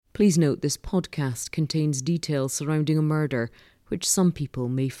Please note this podcast contains details surrounding a murder which some people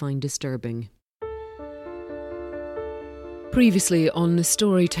may find disturbing. Previously on The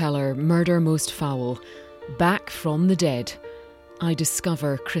Storyteller, Murder Most Foul, back from the dead, I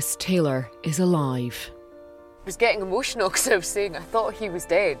discover Chris Taylor is alive. I was getting emotional because I was saying I thought he was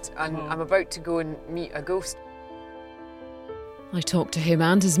dead and I'm about to go and meet a ghost. I talk to him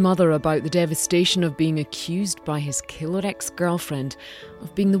and his mother about the devastation of being accused by his killer ex-girlfriend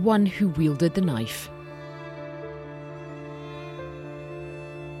of being the one who wielded the knife.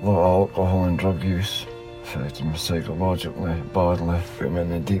 A lot of alcohol and drug use affected me psychologically badly, put me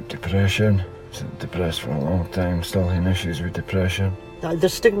in a deep depression. I was depressed for a long time, still having issues with depression. The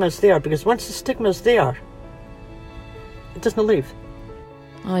stigma's there, because once the stigma's there, it doesn't leave.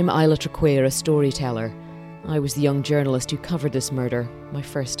 I'm Isla Traquair, a storyteller. I was the young journalist who covered this murder, my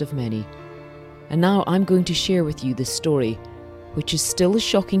first of many. And now I'm going to share with you this story, which is still as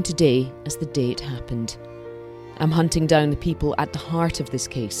shocking today as the day it happened. I'm hunting down the people at the heart of this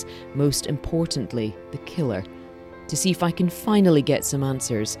case, most importantly, the killer, to see if I can finally get some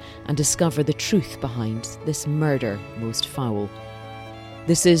answers and discover the truth behind this murder most foul.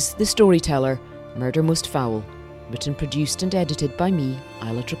 This is The Storyteller, Murder Most Foul, written, produced and edited by me,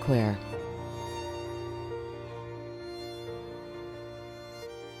 Isla Traquair.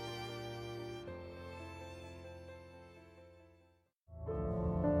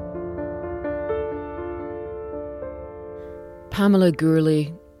 Pamela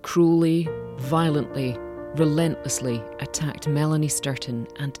Gourley cruelly, violently, relentlessly attacked Melanie Sturton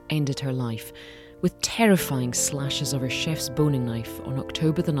and ended her life with terrifying slashes of her chef's boning knife on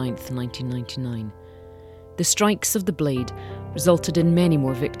October the 9th, 1999. The strikes of the blade resulted in many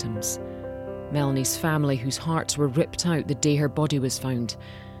more victims. Melanie's family, whose hearts were ripped out the day her body was found.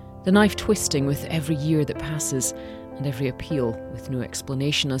 The knife twisting with every year that passes and every appeal with no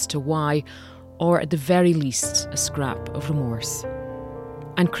explanation as to why, or at the very least, a scrap of remorse.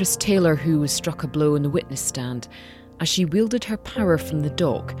 And Chris Taylor, who was struck a blow in the witness stand as she wielded her power from the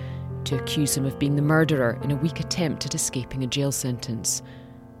dock to accuse him of being the murderer in a weak attempt at escaping a jail sentence.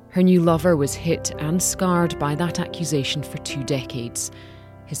 Her new lover was hit and scarred by that accusation for 2 decades.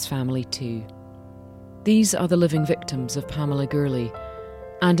 His family too. These are the living victims of Pamela Gourley,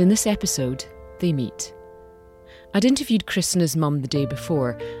 and in this episode, they meet. I'd interviewed Chris and his mum the day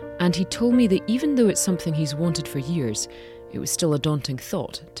before, and he told me that even though it's something he's wanted for years, it was still a daunting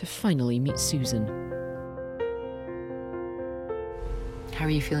thought to finally meet Susan. How are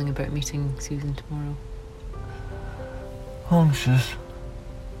you feeling about meeting Susan tomorrow? Anxious.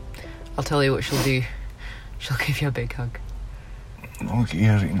 I'll tell you what she'll do. She'll give you a big hug. I'll get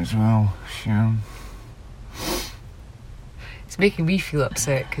eating as well, sure. It's making me feel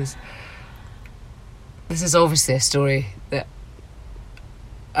upset because this is obviously a story that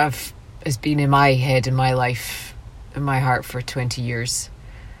has been in my head, in my life, in my heart for 20 years.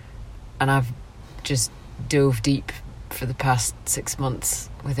 And I've just dove deep for the past 6 months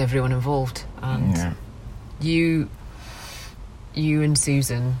with everyone involved. And you and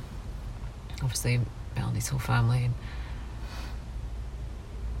Susan, obviously Melanie's whole family, in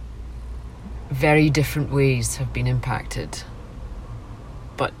very different ways have been impacted,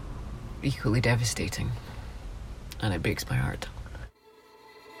 but equally devastating. And it breaks my heart.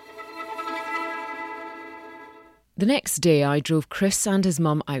 The next day I drove Chris and his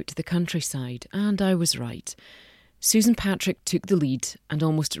mum out to the countryside, and I was right. Susan Patrick took the lead and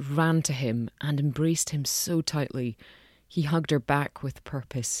almost ran to him and embraced him so tightly. He hugged her back with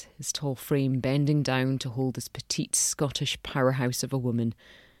purpose, his tall frame bending down to hold this petite Scottish powerhouse of a woman.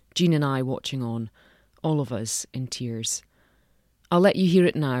 Jean and I watching on, all of us in tears. I'll let you hear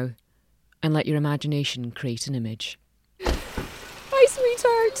it now and let your imagination create an image. Hi,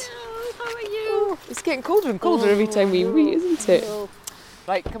 sweetheart. How are you? Oh, it's getting colder and colder every time we meet, isn't it?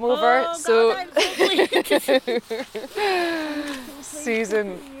 Right, come over.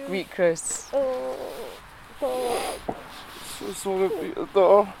 Susan, meet Chris. So sorry for your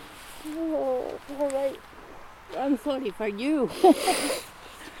daughter. Oh, all right. I'm sorry for you.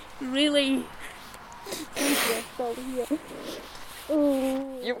 Really.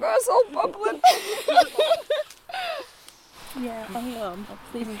 Oh. You've got us all bubbling. Yeah, I am.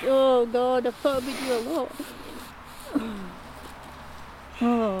 Oh God, I've thought about you a lot.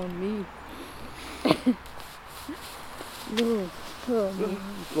 Oh me. Oh me.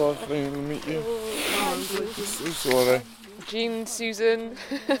 Glad finally to meet you. Oh, So sorry. Jean, Susan.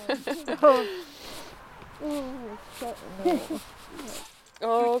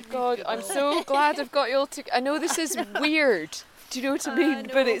 Oh God, I'm so glad I've got you all together. I know this is weird. Do you know what I mean?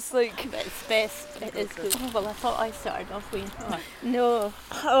 But it's like... It's best. It is good. Oh, well, I thought I started off with... No.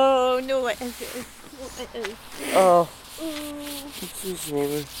 Oh, no, it is. It is. Oh, it is. Oh. Oh. I'm so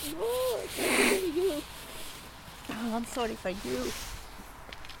sorry. Oh, it's for you. Oh, I'm sorry for you.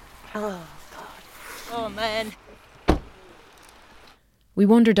 Oh, God. Oh, man. We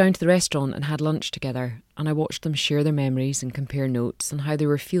wandered down to the restaurant and had lunch together, and I watched them share their memories and compare notes on how they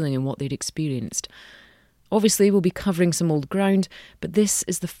were feeling and what they'd experienced. Obviously, we'll be covering some old ground, but this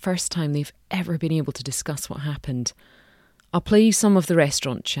is the first time they've ever been able to discuss what happened. I'll play you some of the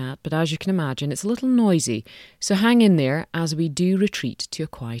restaurant chat, but as you can imagine, it's a little noisy, so hang in there as we do retreat to a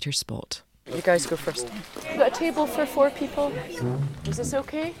quieter spot. You guys go first. You got a table for 4 people? Is this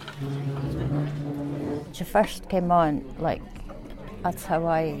okay? She first came on, like, that's how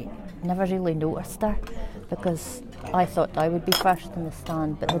I never really noticed her, because I thought I would be first in the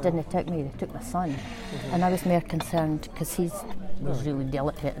stand, but they didn't take me, they took my son. And I was more concerned because he was really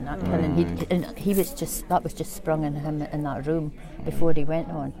delicate and that kind, and he was just, that was just sprung on him in that room before he went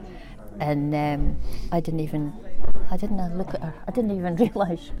on. And I didn't look at her, I didn't even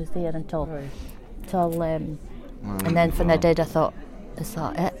realise she was there until and then when I did, I thought, is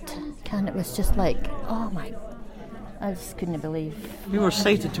that it? And it was just like, oh my, I just couldn't believe. We were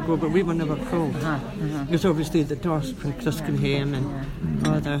excited to go, but we were never called. Because obviously the doors from Chris Cunham and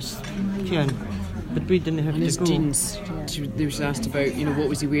others came. But we didn't have And his to go. jeans, they was asked about, you know, what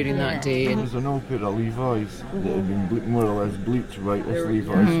was he wearing that day. There And was an old pair of Levi's that had been more or less bleached white. This Levi's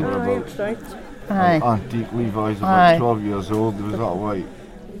were about antique Levi's, about 12 years old. They was that white.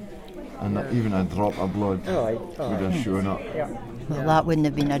 And even a drop of blood would have shown up. Well, that wouldn't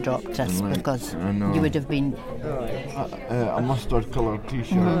have been a drop, Chris, because you would have been... A mustard coloured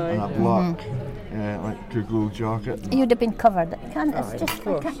t-shirt and a black like Google jacket. You'd have been covered. It's just,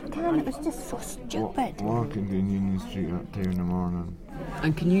 it was just so stupid. Walking down Union Street at 2 in the morning.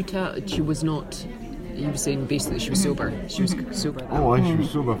 And can you tell she was not... You were saying basically she was sober. She was sober. Oh, she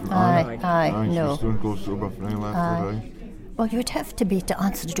was sober from Aye, she no. was stone cold sober from I left her. Well, you would have to be to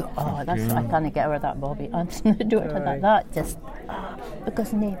answer the door. Oh, that's I can't get over that, Bobby. Answering the door to that just...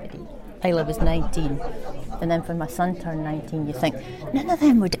 because nobody... Isla was 19, and then when my son turned 19, you think, none of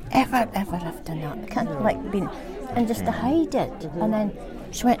them would ever have done that. Kind of like been... And just to hide it. And then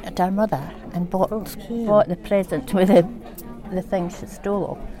she went to her mother and bought the present with the thing she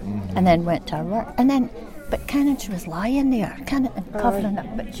stole, and then went to her work. And then... But Canon, she was lying there, covering up.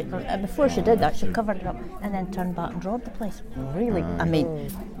 But before she did that, she covered it up and then turned back and robbed the place. Really, I mean,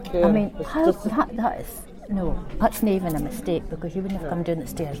 how that is no, that's not even a mistake, because you wouldn't have come down the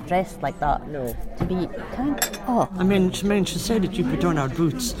stairs dressed like that. No, to be I mean, she said that you put on our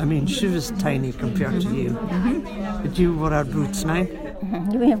boots. I mean, she was tiny compared to you, but you wore our boots now.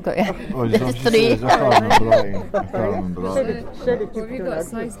 You have got 3. I can't remember that. Have you got a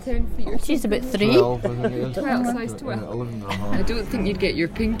size 10 for your... She's about 3. 12, I think it is. 12, size 12. 11 and a I half. don't think you'd get your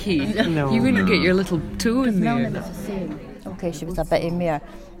pinky. No. You wouldn't get your little toe in there. None of it's the same. Okay, she was a bit more,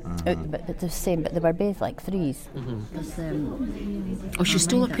 but the same. But they were both like 3s. Oh, she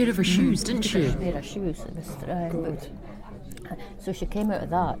stole a pair of her shoes, didn't she? A pair of shoes. It was, so she came out of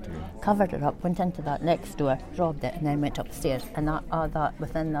that, covered it up, went into that next door, robbed it, and then went upstairs. And that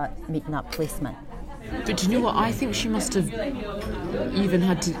within that meeting that policeman. But do you know what? I think she must have even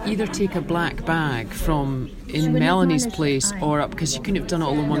had to either take a black bag from in Melanie's place or up, because she couldn't have done it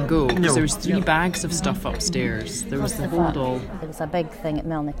all in one go, because there was 3 bags of stuff upstairs. There was the whole doll. There was a big thing at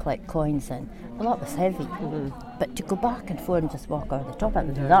Melanie collect coins in. Well, that was heavy. But to go back and forth and just walk over the top of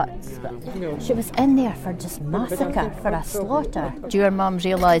it was nuts. But she was in there for just massacre, for a slaughter. Do your mum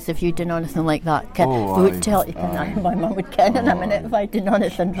realise if you'd done anything like that? Who would tell you? My mum would ken in a minute if I'd done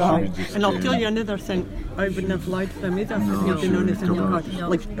anything wrong. And I'll tell you another thing, I wouldn't have lied to them either if you'd done anything like that.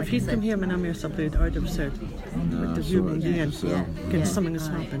 Like, if he'd come here and I'm here something, I'd have said, what the human being, because something has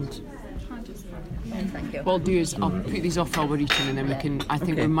happened. Thank you. What I'll do is I'll put these off while we're eating, and then we can... I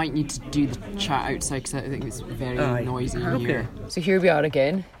think we might need to do the chat outside, because I think it's very noisy in here. So here we are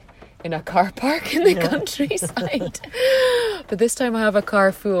again, in a car park in the countryside. But this time I have a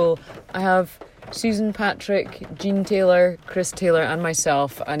car full. I have Susan, Patrick, Jean Taylor, Chris Taylor and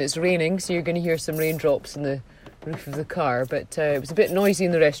myself, and it's raining, so you're going to hear some raindrops in the roof of the car. But it was a bit noisy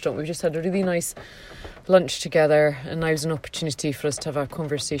in the restaurant. We've just had a really nice lunch together, and now is an opportunity for us to have a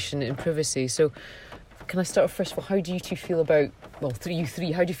conversation in privacy. So can I start off first of all, how do you two feel about, you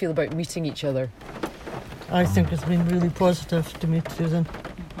three, how do you feel about meeting each other? I think it's been really positive to meet Susan.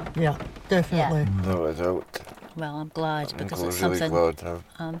 Yeah, definitely. No doubt. Well, I'm glad, because it's really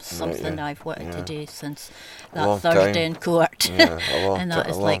something I've wanted to do since Long that Thursday time. in court. Yeah, a long and that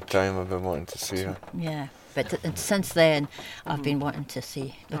is long like time I've been wanting to see her. Yeah, But since then, I've been wanting to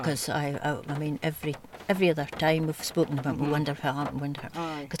see, because I mean, every other time we've spoken about, we wonder how it happened,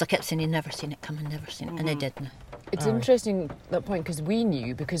 because I kept saying, "You never seen it coming, never seen it," and I didn't. It's interesting, that point, because we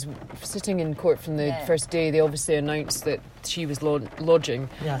knew, because sitting in court from the first day, they obviously announced that she was lodging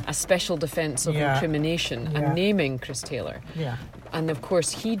a special defence of incrimination and naming Chris Taylor. Yeah. And of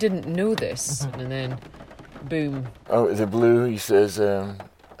course, he didn't know this, and then, boom. Out of the blue, he says,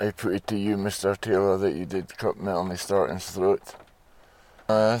 "I put it to you, Mr. Taylor, that you did cut Melanie Starton's throat."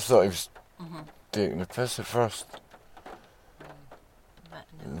 I thought he was taking the piss at first.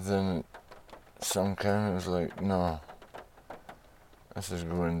 Then some kind was like, no, this is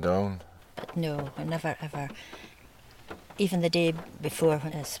going down. But no, I never ever. Even the day before,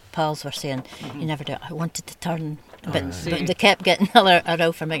 when his pals were saying, "You never do it," I wanted to turn, but they kept getting a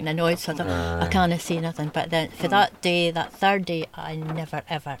row for making a noise, so I thought, I can't see nothing. But then for that day, that third day, I never,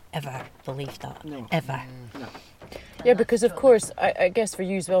 ever, ever believed that. No. Ever. No. Yeah, because of course, I guess for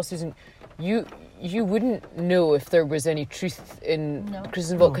you as well, Susan, you wouldn't know if there was any truth in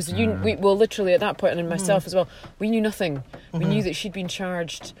Chris's involvement, because we literally at that point, and myself as well, we knew nothing. We knew that she'd been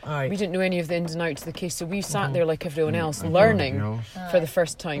charged. We didn't know any of the ins and outs of the case, so we sat there like everyone else, learning for the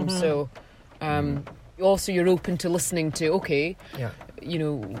first time. So also you're open to listening to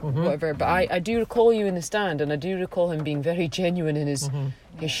whatever. But I do recall you in the stand, and I do recall him being very genuine in his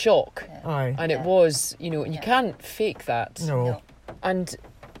shock. And it was, you can't fake that. No. And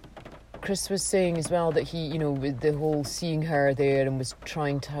Chris was saying as well that he, with the whole seeing her there and was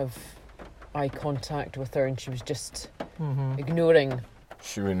trying to have eye contact with her, and she was just ignoring.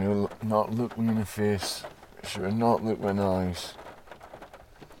 She would not look me in the face. She would not look me in the eyes.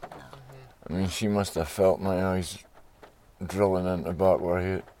 I mean, she must have felt my eyes drilling into the back of her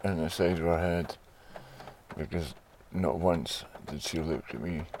head, in the side of her head, because not once did she look at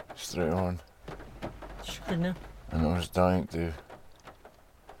me straight on. She couldn't have. And I was dying to.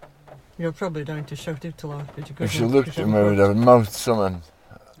 You're probably dying to shout out to her. If she looked at me, I would have mouthed something.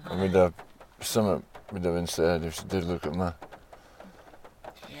 Something would have been said if she did look at me.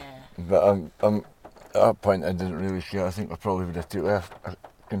 Yeah. But at that point, I didn't really care. I think I probably would have took a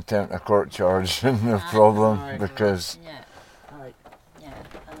contempt of court charge, no problem, because.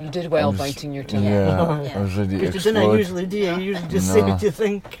 You did well biting your tongue. Yeah, I was ready to explode. Because you didn't usually do. You usually just say what you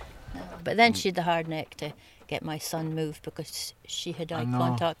think. No. But then she had the hard neck to get my son moved, because she had eye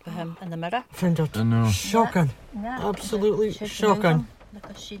contact with him in the mirror. I found it shocking. Yeah. Absolutely shocking.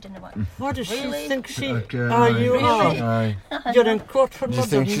 Because she didn't want. What does she think she? Okay, you are. Aye. You're in court for Do murder. you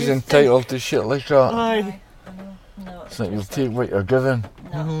think she's entitled to shit like that? Aye. No. It's like you'll take what you're given.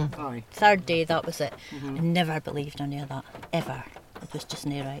 No. Third day, that was it. I never believed any of that, ever. It was just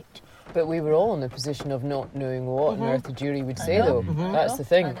no right. But we were all in the position of not knowing what on earth the jury would say, though. That's the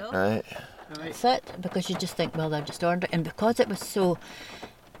thing. Right. That's it, because you just think, well, they're just ordering. And because it was so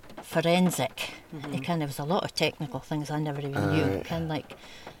forensic, it kind of was a lot of technical things I never even knew. Kind of like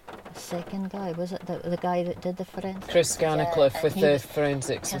the second guy, was it the guy that did the forensics? Chris Gannicliffe with the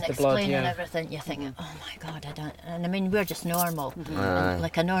forensics with the blood, explaining everything. You think, oh my God, I don't. And I mean, we're just normal,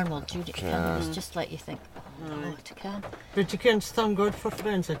 like a normal jury. It was just like you think, oh God, you can. But you can't thank God for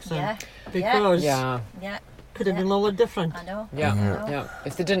forensics, then. Yeah. Because could have been a lot different. I know. Yeah.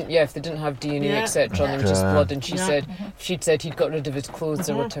 If they didn't have DNA etc. on them, just blood, and she'd said he'd got rid of his clothes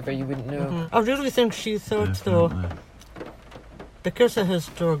or whatever, you wouldn't know. I really think she thought though, because of his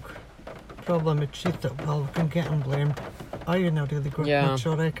drug problem, she thought, well, we can get him blamed. I ain't really got much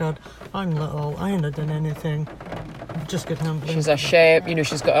on record. I'm little. I ain't done anything. Just get him blamed. She's a chef.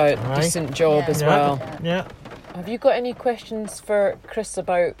 She's got a decent job as well. Yeah. Have you got any questions for Chris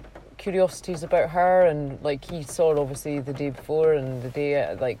about? Curiosities about her, and like he saw obviously the day before and the day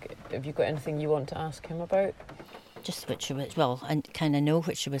have you got anything you want to ask him about? Just what she was, well, I kind of know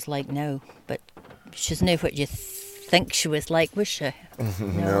what she was like now, but she's not what you think she was like, was she?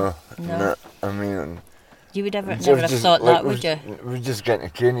 No. I mean, you would never have thought that, would you? We're just getting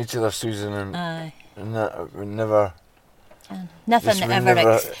to know each other, Susan, and that we never. Nothing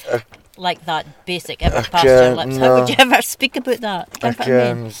ever like that basic ever passed your lips. How would you ever speak about that?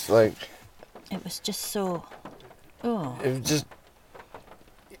 It's like it was just so. Oh. It was just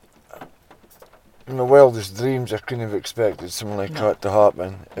in my wildest dreams, I couldn't have expected something like that to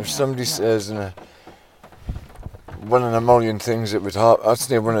happen. If somebody says one in a million things that would happen, that's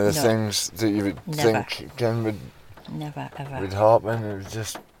not one of the things that you would think would never ever would happen. It was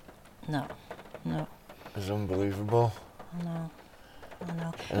just no. It was unbelievable. I know.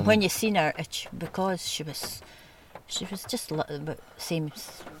 And when you seen her, because she was just about same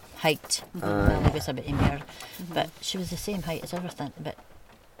height. Melanie was a bit more, but she was the same height as everything. But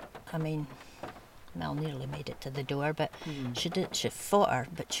I mean, Mel nearly made it to the door, but she fought her,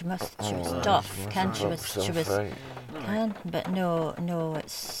 but she was tough. But no,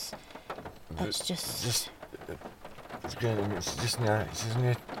 it's just.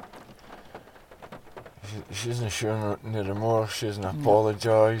 She isn't showing no remorse. She hasn't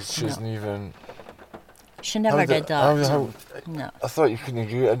apologised. She hasn't even. She never did that. No. I thought you couldn't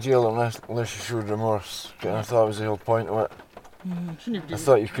get out of jail unless you showed remorse. I thought that was the whole point of it. I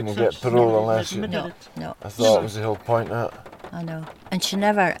thought you couldn't get parole unless you. No. I thought it was the whole point of it. I know. And she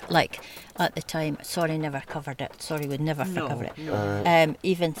never, like, at the time, sorry never covered it. Sorry would never cover it. No.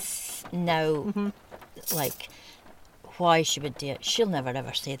 Even now, like, why she would do it, she'll never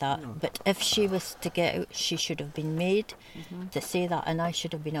ever say that. No. But if she was to get out, she should have been made to say that, and I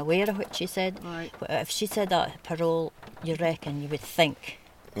should have been aware of what she said. Right. If she said that parole, you reckon you would think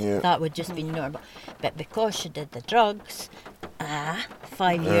that would just be normal. But because she did the drugs,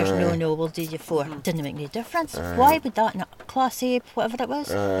 5 years, no, we'll do you 4. Didn't make any difference. Why would that not, Class A, whatever it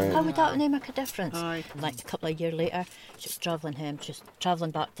was, how would that make a difference? Like a couple of years later, she was travelling home, she was travelling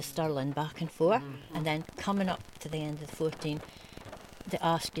back to Stirling, back and forth, and then coming up to the end of the 14, they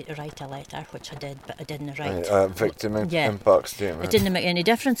asked you to write a letter, which I did, but I didn't write. Victim impact statement. It didn't make any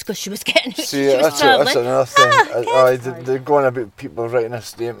difference because she was getting out. See, that's another thing. They're going about people writing a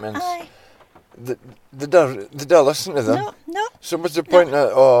statement. They don't listen to them. No. So what's the point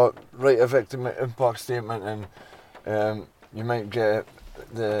that write a victim impact statement and you might get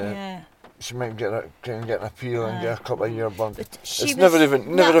she might get an appeal and get a couple of year bump. It's never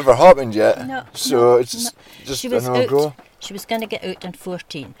ever happened yet. No, so it's just a no-go. She was going to get out in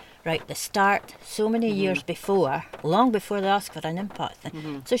 14. Right, the start, so many years before, long before they asked for an impact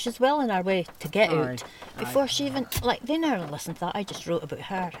thing. So she's well on her way to get out. Before she even, like, they never listened to that. I just wrote about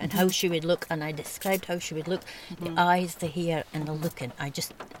her and how she would look, and I described how she would look, the eyes, the hair, and the looking. I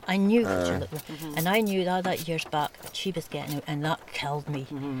knew what she looked like. And I knew that years back, but she was getting out, and that killed me.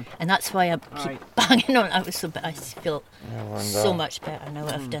 And that's why I keep banging on. I feel so much better now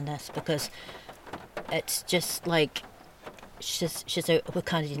that I've done this, because it's just like, she's out. We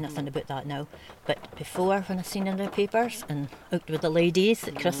can't do nothing about that now. But before, when I seen in the papers and out with the ladies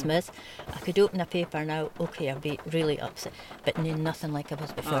at Christmas, I could open a paper now. Okay, I'd be really upset, but nothing like I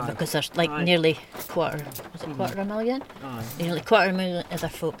was before, because there's like nearly quarter of a million? Nearly quarter of a million other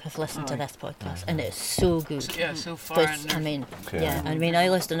folk have listened to this podcast, and it's so good. Yeah, so far. I mean, I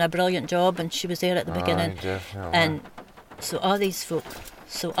listened to a brilliant job, and she was there at the beginning, and so all these folk.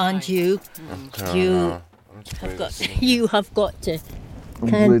 So and you have got to.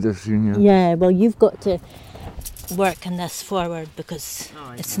 Well, you've got to work on this forward, because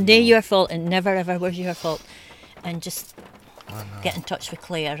it's not your fault, and never ever was your fault. And just get in touch with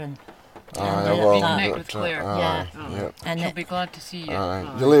Claire and connect with Claire. And she'll be glad to see you.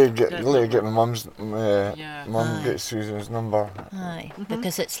 You'll get my mum's mum get Susan's number.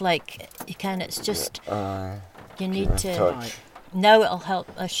 Because it's like you can. It's just you need to. Touch. Now it'll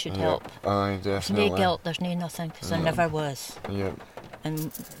help. This should help. Definitely. There's no guilt. There's no nothing, because there never was. And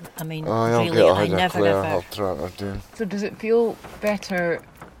I mean, really, I never ever. So does it feel better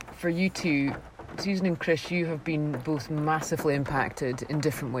for you two? Susan and Chris, you have been both massively impacted in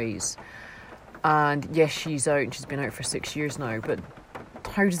different ways. And yes, she's out, and she's been out for 6 years now, but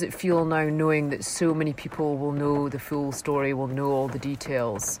how does it feel now knowing that so many people will know the full story, will know all the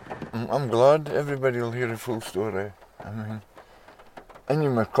details? I'm glad everybody will hear the full story. I mean, I knew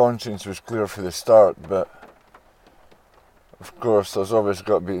my conscience was clear for the start, but of course there's always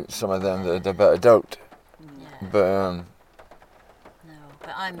got to be some of them that had a bit of doubt. But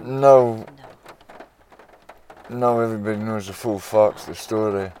now everybody knows the full facts of the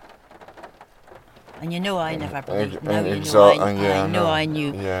story. And you know I never believed. Now I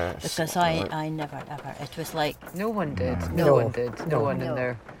knew. Because I never ever. It was like no one did. No one in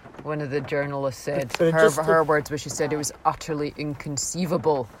there. One of the journalists said, her words, where she said it was utterly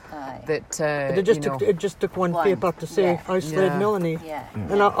inconceivable that it just took one paper to say I slayed Melanie,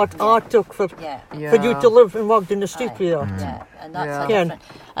 and I took for you to live and walk in the street with her. And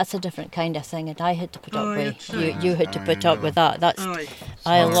that's a different kind of thing, and I had to put up with you had to put up with that. That's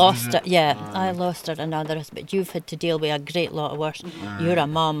I lost it. I lost it, and others. But you've had to deal with a great lot worse. You're a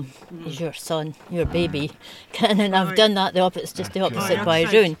mum, your son, your baby, and I've done that. It's just the opposite way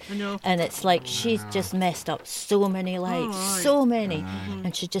round. And it's like she's just messed up so many lives, so many,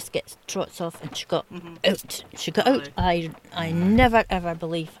 and she just gets trots off, and she got out. She got out. I never ever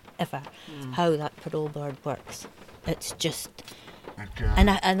believe how that parole board works. It's just,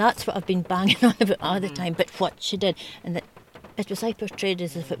 and that's what I've been banging on about all the time. But what she did, and it was I portrayed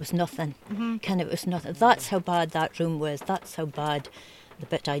as if it was nothing. It was nothing. That's how bad that room was. That's how bad the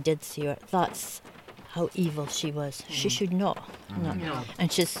bit I did see her. That's how evil she was. She should not. No.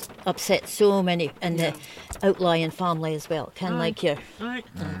 And she's upset so many in the outlying family as well. Kind of like your,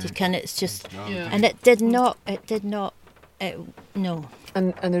 it's just, and it did not, no.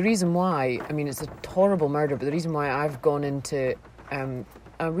 And the reason why, I mean, it's a horrible murder, but the reason why I've gone into,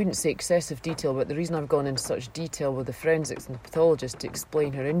 I wouldn't say excessive detail, but the reason I've gone into such detail with the forensics and the pathologist to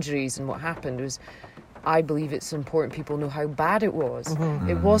explain her injuries and what happened was, I believe it's important people know how bad it was.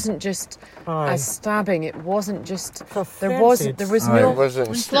 It wasn't just a stabbing. It wasn't just there was no. It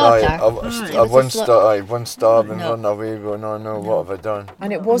wasn't slaughter. One stab and run away going, oh no, what have I done?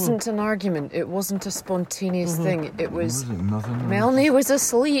 And it wasn't an argument. It wasn't a spontaneous thing. It was Melanie was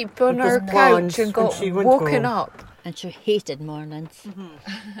asleep on her couch and got woken up. And she hated mornings.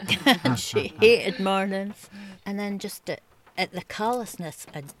 She hated mornings. And then just at the callousness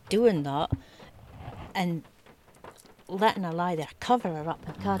of doing that and letting her lie there, cover her up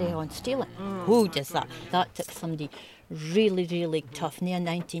and carry on stealing. Who does that? That took somebody really, really tough. Near a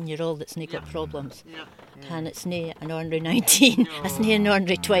 19-year-old that's not got problems. And it's not an ordinary 19. It's not an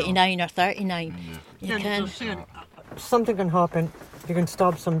ordinary 29 or 39. You can. Something can happen. You can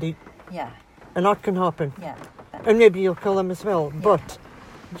stab somebody. Yeah. And that can happen. Yeah. And maybe you'll kill them as well. But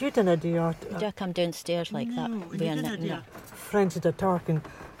you didn't do that. You don't come downstairs like that. No. Friends at the dark and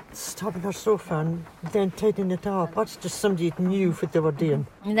stabbing her sofa and then tidying it up. That's just somebody that knew what they were doing.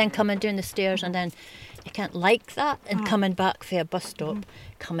 And then coming down the stairs and then you can't like that and coming back for a bus stop,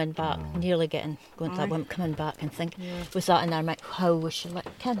 coming back, nearly going to that woman, coming back and think, was that in her mind? How was she like?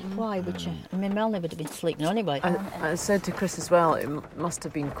 Why would you? I mean, Melanie would have been sleeping anyway. I said to Chris as well, it must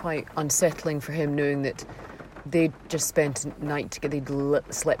have been quite unsettling for him knowing that they'd just spent a night together,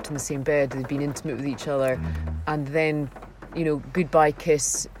 they'd slept in the same bed, they'd been intimate with each other, and then, you know, goodbye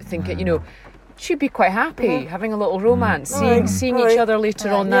kiss, thinking, you know, she'd be quite happy having a little romance, seeing each other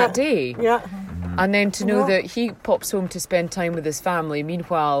later on that day. Yeah. And then to know that he pops home to spend time with his family,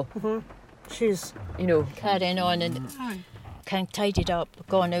 meanwhile, she's, you know, carrying on and kind of tidied up,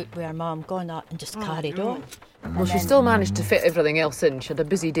 gone out with her mum, gone out and just carried on. Well, she still managed to fit everything else in. She had a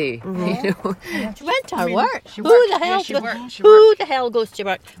busy day, you know. She went to her work. Who the hell goes to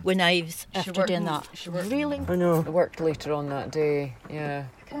work with knives after doing that? Really? I know. Worked later on that day, yeah.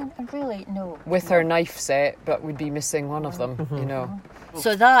 I really no. With her knife set, but we'd be missing one of them, you know.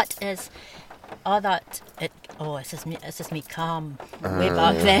 So that is, this is me calm way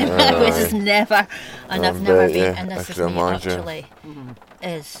back then. This is never, and I've never been, and this is me actually.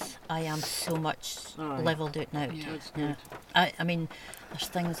 I am so much levelled out now. Yeah. I mean, there's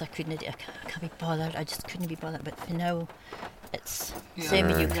things I couldn't do. I can't be bothered. I just couldn't be bothered. But for now, it's same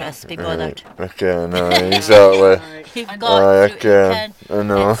with you, Chris. Be bothered. Okay, no, exactly. You've got through it. I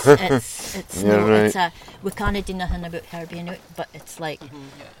know. It's no, right. We can't do nothing about her being out, but it's like.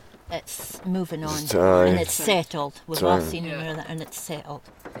 It's moving on and it's settled. We've all seen her and it's settled.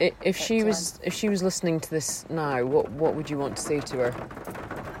 If she was listening to this now, what would you want to say to her?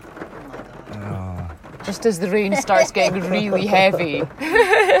 Oh my God. Just as the rain starts getting really heavy.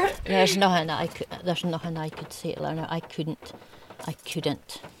 There's nothing I could say to her now. I couldn't.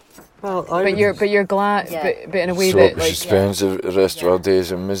 Well, but you're glad, but in a way so that she spends the rest of her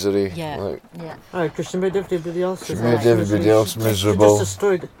days in misery. Because she made everybody else miserable. She just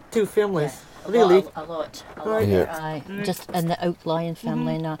destroyed 2 families. Really? A lot. Just in the outlying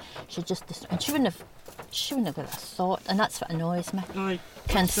family now. She just and she wouldn't have got a thought, and that's what annoys me.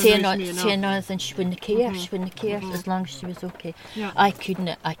 Can say nothing, she wouldn't care. She wouldn't care as long as she was okay. I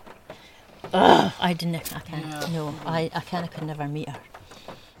couldn't. I can't. No, I could never meet her.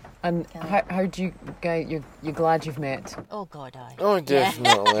 And how do you guys? You're glad you've met? Oh God, aye. Oh,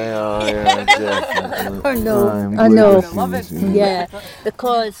 definitely. Definitely. I know. Love it. Yeah,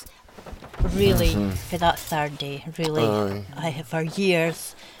 because really, for that third day, really, I have for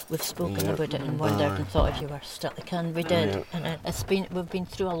years we've spoken about it and wondered and thought if you were still, we did, and we've been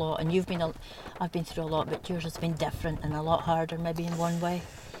through a lot, and I've been through a lot, but yours has been different and a lot harder, maybe in one way.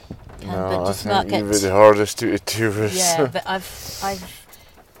 No, I think you were the hardest out of 2 of us. Yeah, but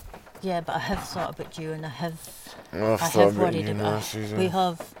but I have thought about you, and I have worried about you. We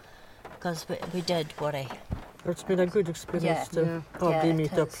have, because we did worry. It's been a good experience to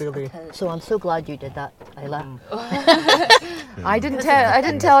meet up, really. So I'm so glad you did that, Isla. I didn't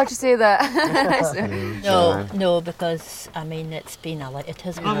tell her to say that. No, because I mean it has been a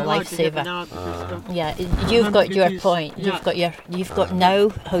lifesaver. Yeah, you've got your point. You've got now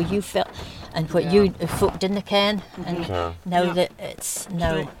how you felt. And what you folk didn't ken, and now that it's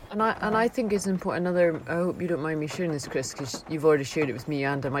now. And I think it's important. I hope you don't mind me sharing this, Chris, because you've already shared it with me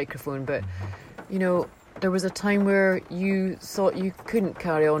and a microphone. But you know, there was a time where you thought you couldn't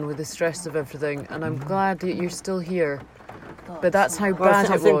carry on with the stress of everything, and I'm glad that you're still here. But that's how bad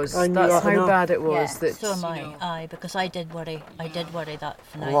it was. That's how bad it was. Yeah, so am I. Aye, because I did worry that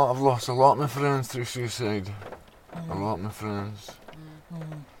for now. I've lost a lot of my friends through suicide. A lot of my friends.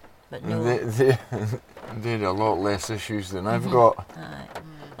 But no. They had a lot less issues than I've got. Aye.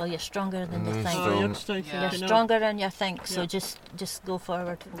 Well, you're stronger than you think. You're stronger than you think, so just go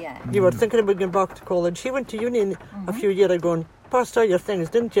forward. Yeah. You were thinking about going back to college. He went to uni a few years ago and passed all your things,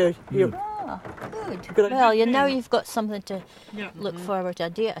 didn't you? Good. Well, now you've got something to look forward to, a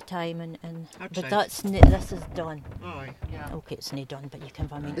day at a time, but this is done. Okay, it's not done, but you can.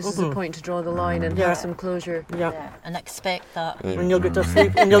 This is the point to draw the line and have some closure. And expect that. And you'll get to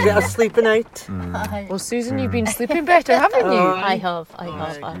sleep, and you'll get a sleepy night. Well, Susan, you've been sleeping better, haven't you? I have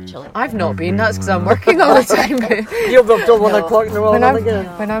actually. I've not been. That's because I'm working all the time. You'll be up till 1 o'clock in the morning again.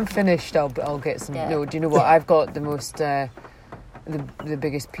 When I'm finished, I'll get some. No, do you know what? I've got the most. The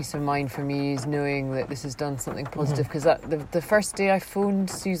biggest peace of mind for me is knowing that this has done something positive, because the first day I phoned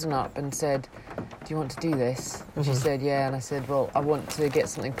Susan up and said, do you want to do this? And she said, yeah, and I said, well, I want to get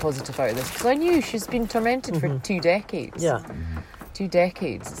something positive out of this, because I knew she's been tormented for 2 decades. 2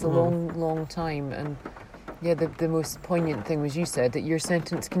 decades, it's a long time. And the most poignant thing was you said that your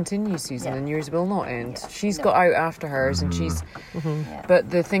sentence continues, Susan, and yours will not end. She's got out after hers, and she's...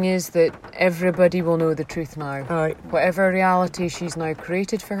 But the thing is that everybody will know the truth now. Whatever reality she's now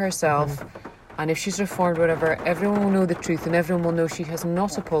created for herself, and if she's reformed, whatever, everyone will know the truth, and everyone will know she has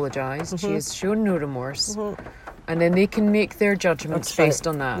not apologised, she has shown no remorse. And then they can make their judgments based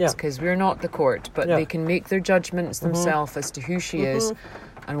on that, because we're not the court, but they can make their judgments themselves as to who she is,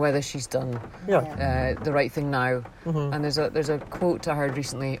 and whether she's done the right thing now. And there's a quote I heard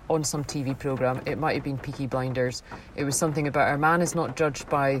recently on some TV programme. It might have been Peaky Blinders. It was something about, a man is not judged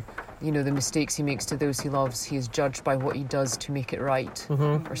by the mistakes he makes to those he loves. He is judged by what he does to make it right,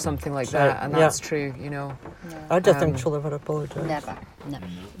 or something like that. And that's true, I don't think she'll ever apologise. Never.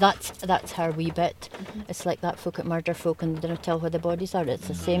 That's her wee bit. It's like that folk at Murder Folk and they don't tell where the bodies are. It's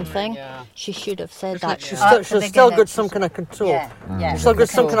the same thing. She should have said that. She's still got some kind of control. She's still got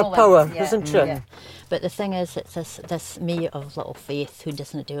some kind of power, isn't she? But the thing is, it's this me of little faith who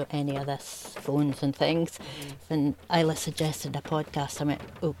doesn't do any of this phones and things. And Isla suggested a podcast. I went,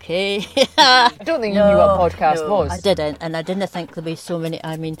 okay. I don't think you knew what a podcast was. I didn't, and I didn't think there'd be so many.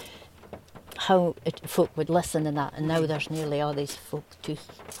 I mean, how folk would listen and that, and now there's nearly all these folk,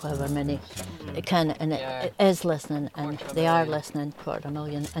 however many, it is listening, and they are listening,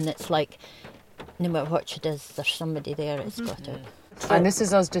 250,000, and it's like, no matter what it is, there's somebody there. It's got to. And this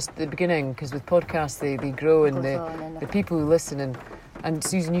is us just at the beginning, because with podcasts they grow, and the people who listen, and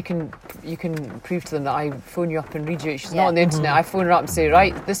Susan, you can prove to them that I phone you up and read you. She's not on the internet. I phone her up and say,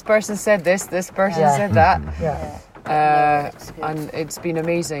 right, this person said this person said that. And it's been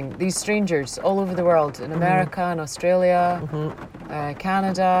amazing. These strangers all over the world, in America and Australia,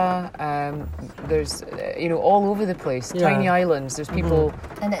 Canada, there's all over the place, tiny islands. There's people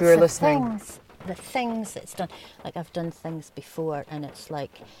who are listening. The things it's done, like I've done things before, and it's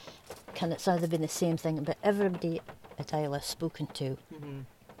like, it's either been the same thing, but everybody that Isla's spoken to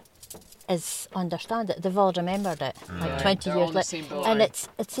is understand it. They've all remembered it, like 20 years later. And it's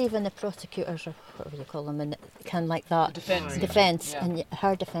even the prosecutors, or whatever you call them, and kind of like that. Defence, and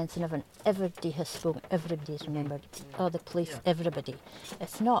her defence, and everybody has spoken, everybody's remembered. All the police, everybody.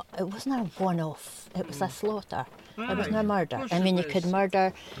 It wasn't a one-off, it was a slaughter. It wasn't a murder. I mean, you could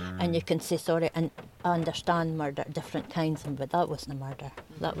murder, and you can say sorry, and understand murder, different kinds, but that wasn't a murder.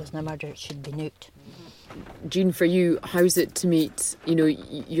 That wasn't a murder, it should be nuked. Jean, for you, how's it to meet,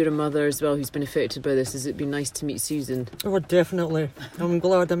 you're a mother as well who's been affected by this. Has it been nice to meet Susan? Oh, definitely. I'm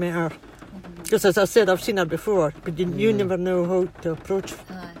glad I met her. Because as I said, I've seen her before, but you never know how to approach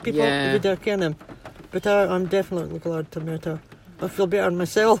people if you don't ken them. But I'm definitely glad to meet her. I feel better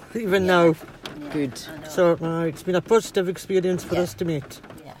myself, even now. Good. So it's been a positive experience for us to meet.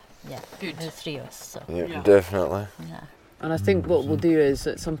 Yeah. Good. The three of us. So. Yeah, definitely. Yeah. And I think what we'll do is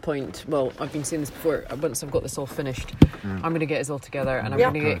at some point, well, I've been saying this before, once I've got this all finished, I'm going to get us all together, and I'm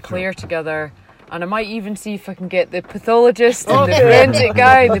going to get Claire together, and I might even see if I can get the pathologist and the forensic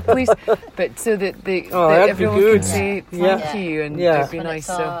guy and the police, but so that everyone can say thank you, and it'd be nice.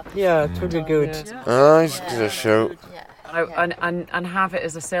 It would be good. Oh, he's a shout. And have it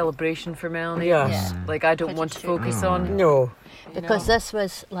as a celebration for Melanie. Yes. Like, I don't want to focus on... No. Because this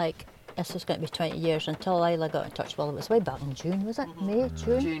was going to be 20 years until Isla got in touch. Well, it was way back in June, was it? May,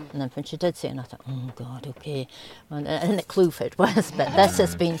 June? And then when she did say it, and I thought, oh God, okay. And it clue it was, but this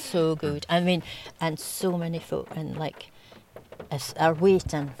has been so good. I mean, and so many folk, and like, are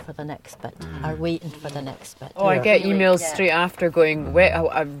waiting for the next bit. Oh, I get emails straight after going, wait,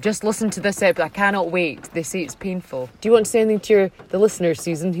 I've just listened to this episode, I cannot wait. They say it's painful. Do you want to say anything to the listeners,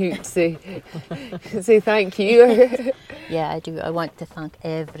 Susan, who say thank you? Yeah, I do. I want to thank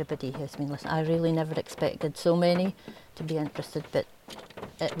everybody who's been listening. I really never expected so many to be interested, but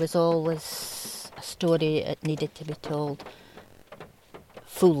it was always a story. It needed to be told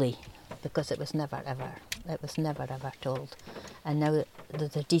fully, because it was never ever told. And now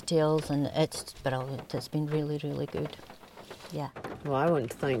the details, and it's brilliant. It's been really, really good. Yeah. Well, I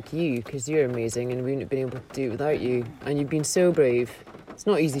want to thank you, because you're amazing and we wouldn't have been able to do it without you. And you've been so brave. It's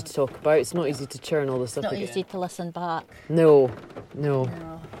not easy to talk about. It's not easy to churn all this up again. It's not easy to listen back. No.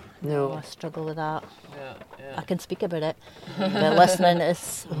 I struggle with that. Yeah. I can speak about it, but listening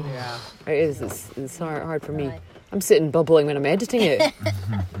is... Yeah. It is. It's hard for me. Right. I'm sitting bubbling when I'm editing it.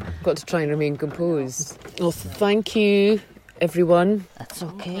 Got to try and remain composed. Well, thank you, everyone. That's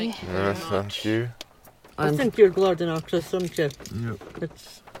okay. Yeah, thank you. I think you're glad enough, Chris, aren't you?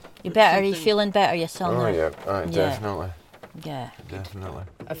 Yep. Are you feeling better yourself? Oh, yeah, definitely. Yeah. Definitely.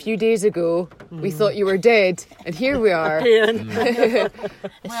 A few days ago, we thought you were dead, and here we are.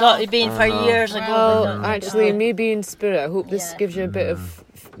 It's thought you'd been for years ago. Well, actually, maybe in spirit. I hope this gives you a bit of,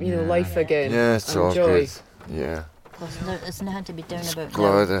 life again. Yeah, it's all joy. good. Yeah. There's nothing to be down about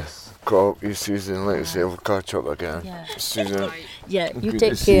glad I got up you, Susan. Like I say, we'll catch up again. Yeah. Susan. Yeah, you good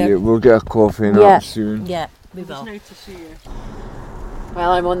take to care. See you. We'll get a coffee and up soon. Yeah, we will. It's nice to see you.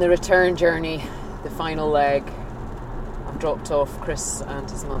 Well, I'm on the return journey, the final leg. I've dropped off Chris and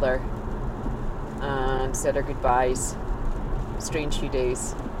his mother and said our goodbyes. Strange few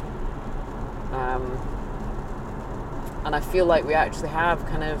days. And I feel like we actually have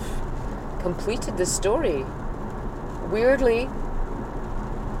kind of completed the story. Weirdly,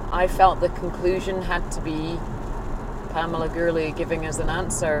 I felt the conclusion had to be Pamela Gurley giving us an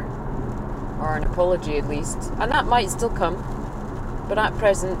answer, or an apology at least, and that might still come, but at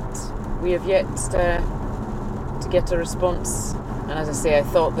present we have yet to get a response. And as I say, I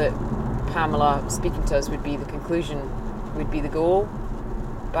thought that Pamela speaking to us would be the conclusion, would be the goal,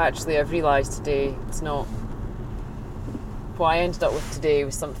 but actually I've realised today it's not. What I ended up with today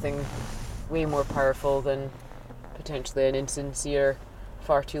was something way more powerful than potentially an insincere,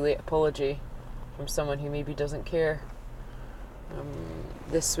 far too late apology from someone who maybe doesn't care.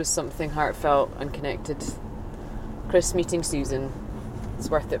 This was something heartfelt and connected. Chris meeting Susan, it's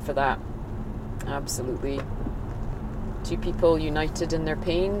worth it for that. Absolutely. Two people united in their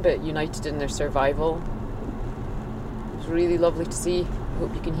pain, but united in their survival. It's really lovely to see. I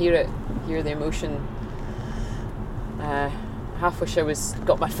hope you can hear it, hear the emotion. Half wish I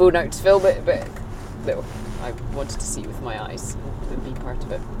got my phone out to film it, but no, I wanted to see it with my eyes and be part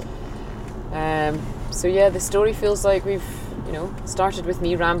of it. So yeah, the story feels like we've, started with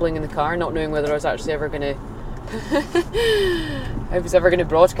me rambling in the car, not knowing whether I was actually ever going to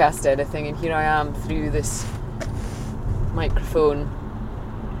broadcast anything, and here I am through this microphone,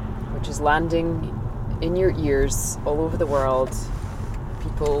 which is landing in your ears all over the world.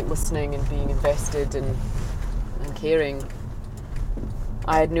 People listening and being invested and caring.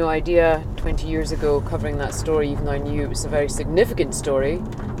 I had no idea 20 years ago covering that story, even though I knew it was a very significant story,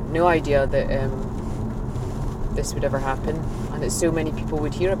 no idea that this would ever happen and that so many people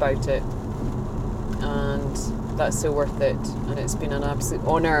would hear about it. And that's so worth it. And it's been an absolute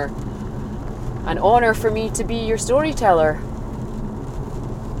honour for me to be your storyteller.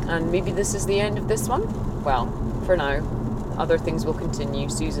 And maybe this is the end of this one? Well, for now. Other things will continue.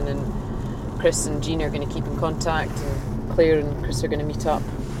 Susan and Chris and Jean are going to keep in contact, and Claire and Chris are going to meet up,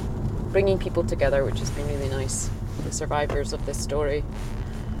 bringing people together, which has been really nice, the survivors of this story.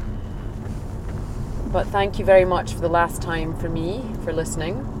 But thank you very much for the last time for me, for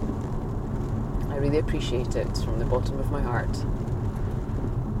listening. I really appreciate it from the bottom of my heart.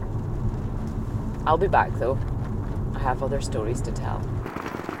 I'll be back though. I have other stories to tell.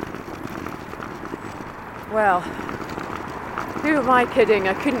 Well, who am I kidding?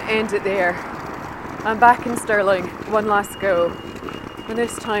 I couldn't end it there. I'm back in Stirling, one last go, and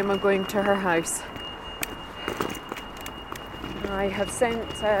this time I'm going to her house. I have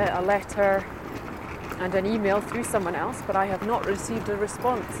sent a letter and an email through someone else, but I have not received a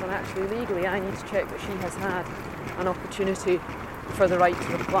response, and actually legally I need to check that she has had an opportunity for the right to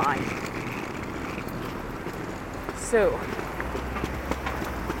reply. So,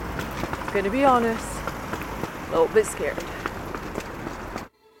 I'm going to be honest, a little bit scared.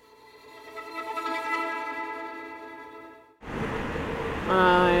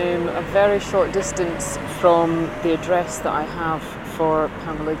 I'm a very short distance from the address that I have for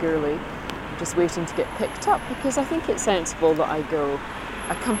Pamela Gurley, just waiting to get picked up, because I think it's sensible that I go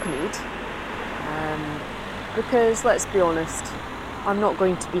accompanied. Because let's be honest, I'm not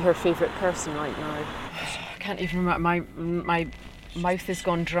going to be her favourite person right now. I can't even remember, my mouth has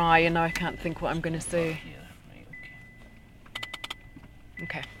gone dry and now I can't think what I'm going to say.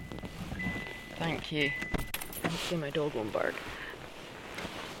 Okay. Thank you. Hopefully my dog won't bark.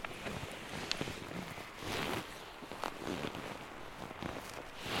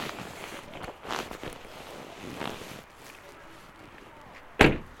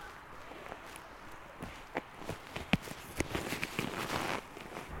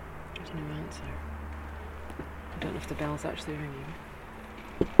 No answer. I don't know if the bell's actually ringing.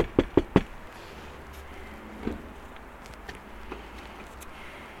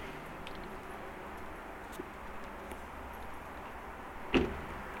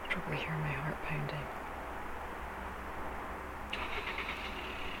 Probably hear my heart pounding.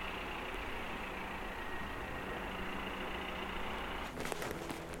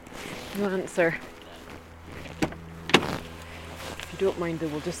 No answer. If you don't mind though,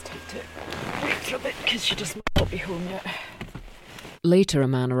 we'll just take it for a bit because she just might not be home yet. Later, a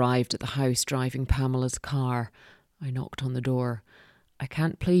man arrived at the house driving Pamela's car. I knocked on the door. I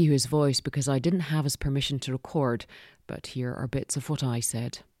can't play you his voice because I didn't have his permission to record, but here are bits of what I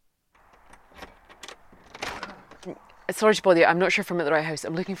said. Sorry to bother you, I'm not sure if I'm at the right house.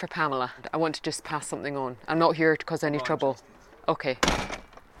 I'm looking for Pamela. I want to just pass something on. I'm not here to cause any trouble. Okay.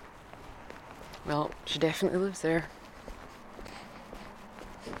 Well, she definitely lives there.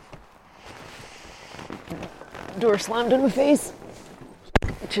 Door slammed in my face.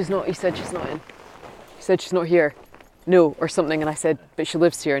 She's not, he said she's not in. He said she's not here. No, or something, and I said, but she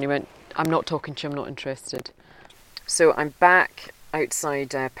lives here, and he went, I'm not talking to you, I'm not interested. So I'm back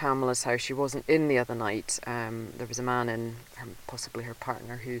outside Pamela's house. She wasn't in the other night. There was a man in, possibly her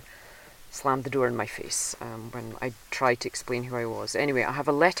partner, who slammed the door in my face when I tried to explain who I was. Anyway, I have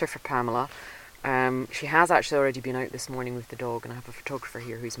a letter for Pamela. She has actually already been out this morning with the dog, and I have a photographer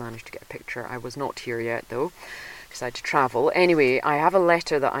here who's managed to get a picture. I was not here yet though, because I had to travel. Anyway, I have a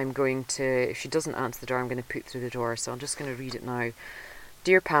letter that I'm going to, if she doesn't answer the door, I'm going to put through the door, so I'm just going to read it now.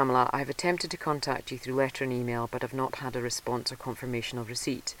 Dear Pamela, I have attempted to contact you through letter and email, but have not had a response or confirmation of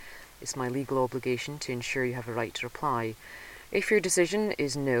receipt. It's my legal obligation to ensure you have a right to reply. If your decision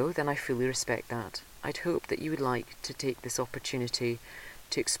is no, then I fully respect that. I'd hope that you would like to take this opportunity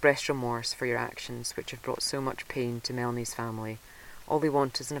to express remorse for your actions, which have brought so much pain to Melanie's family. All they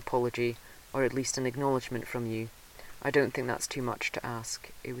want is an apology, or at least an acknowledgement from you. I don't think that's too much to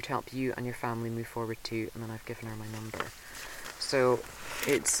ask. It would help you and your family move forward too. And then I've given her my number. So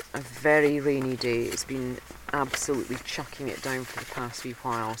it's a very rainy day. It's been absolutely chucking it down for the past wee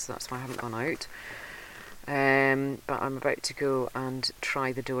while, so that's why I haven't gone out. But I'm about to go and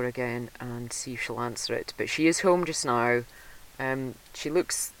try the door again and see if she'll answer it. But she is home just now. She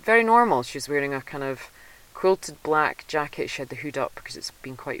looks very normal. She's wearing a kind of quilted black jacket. She had the hood up because it's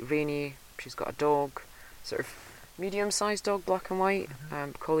been quite rainy. She's got a dog, sort of medium-sized dog, black and white,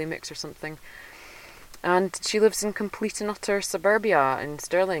 collie mix or something. And she lives in complete and utter suburbia in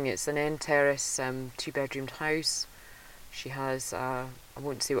Stirling. It's an end terrace, two-bedroomed house. She has, I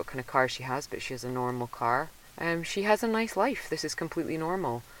won't say what kind of car she has, but she has a normal car. She has a nice life. This is completely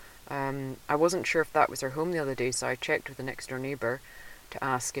normal. I wasn't sure if that was her home the other day, so I checked with the next door neighbour to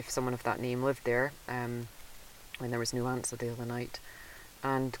ask if someone of that name lived there, when there was no answer the other night.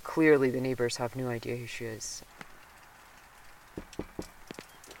 And clearly the neighbours have no idea who she is.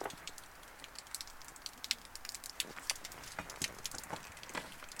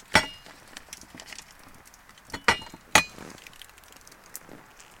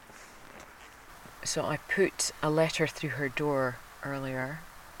 So I put a letter through her door earlier,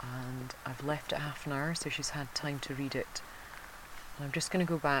 and I've left it half an hour, so she's had time to read it. And I'm just going to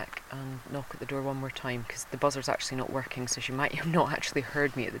go back and knock at the door one more time, because the buzzer's actually not working, so she might have not actually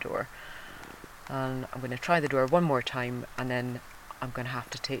heard me at the door. And I'm going to try the door one more time, and then I'm going to have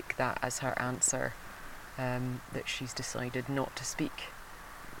to take that as her answer, that she's decided not to speak,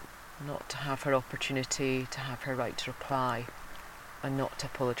 not to have her opportunity, to have her right to reply, and not to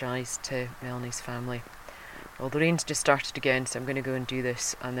apologise to Melanie's family. Well, the rain's just started again, so I'm going to go and do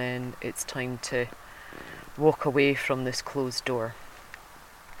this, and then it's time to walk away from this closed door.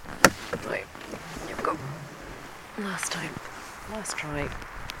 Right, here we go. Last time, last try. And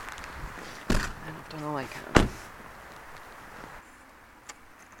I've done all I can.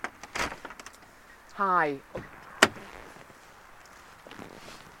 Hi.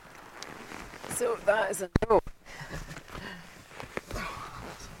 So that is a no.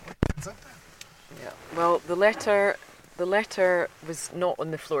 Yeah, well, the letter the letter was not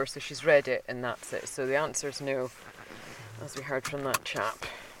on the floor, so she's read it and that's it. So the answer is no, as we heard from that chap.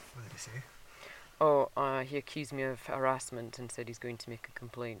 What did he say? Oh, he accused me of harassment and said he's going to make a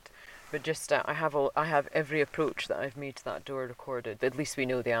complaint. But just, I have every approach that I've made to that door recorded. But at least we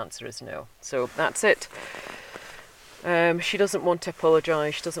know the answer is no. So that's it. She doesn't want to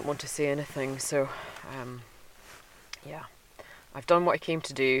apologise. She doesn't want to say anything. So, yeah, I've done what I came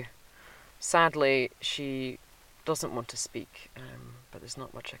to do. Sadly, she doesn't want to speak, but there's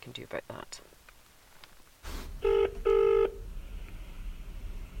not much I can do about that.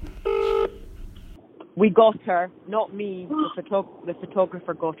 We got her, not me. The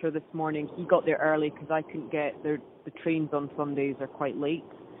photographer got her this morning. He got there early because I couldn't get the trains on Sundays are quite late.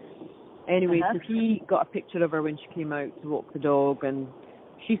 Anyway, so he got a picture of her when she came out to walk the dog, and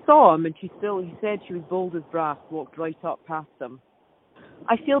she saw him, and he said she was bold as brass, walked right up past him.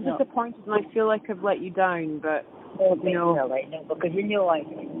 I feel disappointed, and I feel like I've let you down, but no, because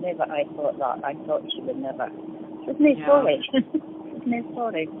I thought that. I thought she would never. She's not sorry.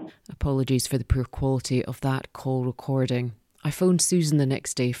 Sorry. Apologies for the poor quality of that call recording. I phoned Susan the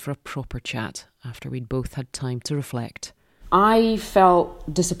next day for a proper chat after we'd both had time to reflect. I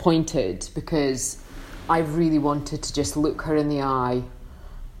felt disappointed because I really wanted to just look her in the eye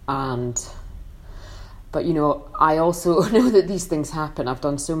but I also know that these things happen. I've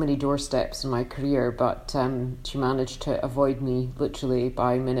done so many doorsteps in my career, but she managed to avoid me literally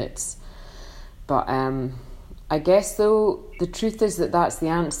by minutes. But I guess, though, the truth is that that's the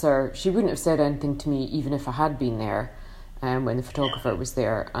answer. She wouldn't have said anything to me even if I had been there when the photographer was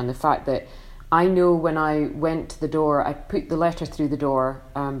there. And the fact that I know when I went to the door, I put the letter through the door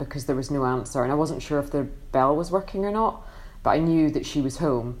because there was no answer. And I wasn't sure if the bell was working or not, but I knew that she was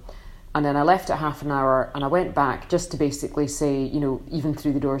home. And then I left it half an hour and I went back just to basically say, even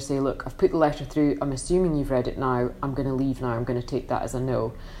through the door, say, look, I've put the letter through. I'm assuming you've read it now. I'm going to leave now. I'm going to take that as a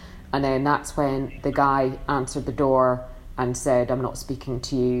no. And then that's when the guy answered the door and said, I'm not speaking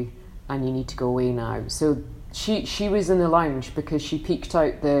to you and you need to go away now. So she was in the lounge because she peeked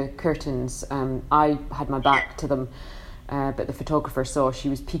out the curtains. I had my back to them, but the photographer saw she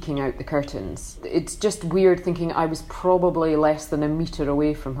was peeking out the curtains. It's just weird thinking I was probably less than a metre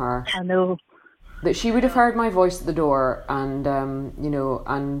away from her. I know. That she would have heard my voice at the door and,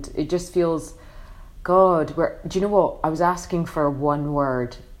 and it just feels, God, do you know what? I was asking for one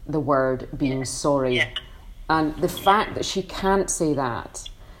word. The word being sorry, and the fact that she can't say that.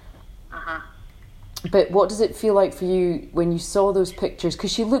 But what does it feel like for you when you saw those pictures?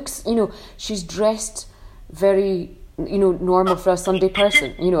 Because she looks, she's dressed very, normal for a Sunday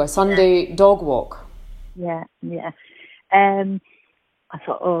person. A Sunday dog walk. Yeah. I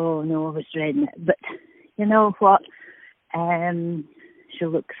thought, oh no, I was dreading it. But you know what? She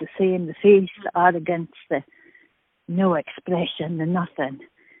looks the same. The face, the arrogance, the no expression, the nothing.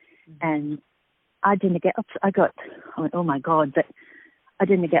 And I didn't get upset. I went, oh my God, but I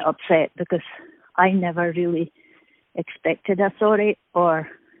didn't get upset because I never really expected a sorry or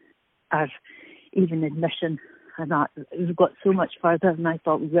even admission. And that we got so much further than I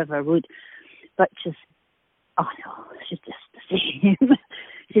thought we ever would. But she's just the same.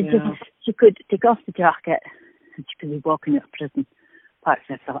 She could take off the jacket and she could be walking out of prison. Parts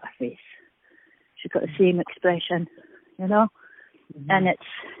of her face. She's got the same expression, And it's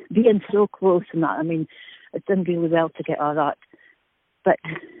being so close and that. I mean, it's done really well to get all that. But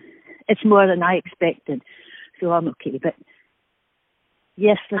it's more than I expected. So I'm okay. But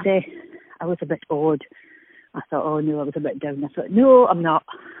yesterday, I was a bit odd. I thought, oh no, I was a bit down. I thought, no, I'm not.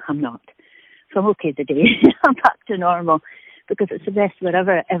 So I'm okay today. I'm back to normal. Because it's the best we're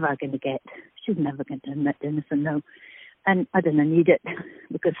ever going to get. She's never going to admit anything now. And I didn't need it.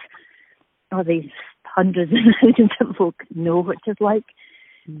 Because all these hundreds and thousands of folk know what she's like,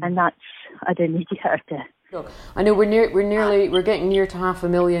 and I didn't need her to. I know we're getting near to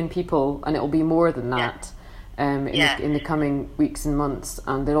 500,000 people, and it'll be more than that in the coming weeks and months,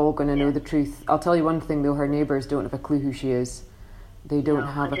 and they're all going to know the truth. I'll tell you one thing though: her neighbours don't have a clue who she is. They don't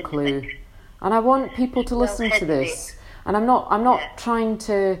have a clue, and I want people to listen to this. And I'm not trying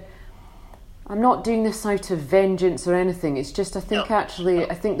to. I'm not doing this out of vengeance or anything. It's just I think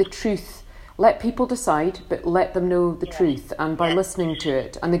the truth. Let people decide, but let them know the truth. And by listening to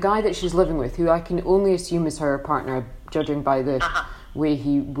it, and the guy that she's living with, who I can only assume is her partner, judging by the way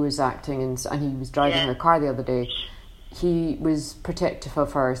he was acting, and he was driving her car the other day, he was protective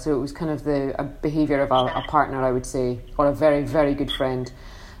of her. So it was kind of a behaviour of a partner, I would say, or a very, very good friend.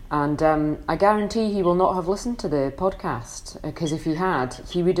 And I guarantee he will not have listened to the podcast, because if he had,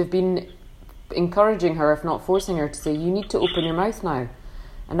 he would have been encouraging her, if not forcing her, to say, you need to open your mouth now.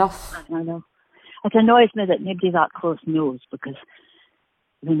 Enough. I know. It annoys me that nobody that close knows, because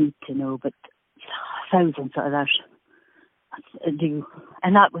we need to know, but thousands of others do.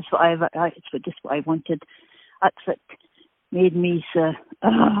 And that was it's just what I wanted. That's what made me so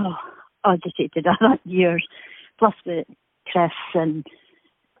agitated all that years. Plus with Chris and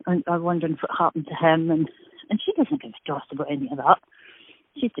I'm wondering what happened to him, and she doesn't give a toss about any of that.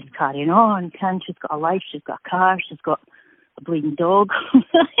 She's just carrying on, she's got a life, she's got a car, she's got a bleeding dog.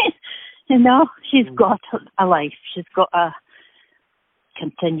 You know, she's got a life, she's got a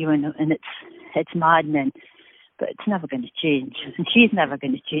continuing, and it's maddening, but it's never going to change, and she's never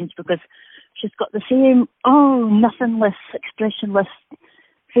going to change, because she's got the same nothingless, expressionless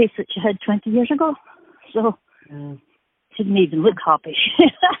face that she had 20 years ago. So she didn't even look happy.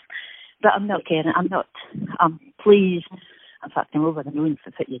 But I'm not caring. I'm pleased. In fact, I'm over the moon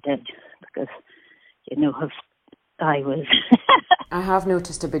for what you did, because you know how I was. I have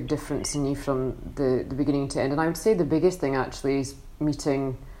noticed a big difference in you from the beginning to end, and I would say the biggest thing actually is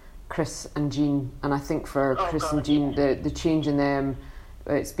meeting Chris and Jean. And I think for Chris and Jean, the change in them,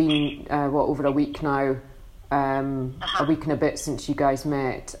 it's been over a week now, a week and a bit since you guys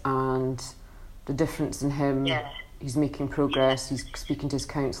met, and the difference in him. He's making progress. He's speaking to his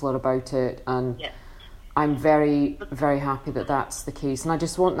counsellor about it, and I'm very, very happy that that's the case. And I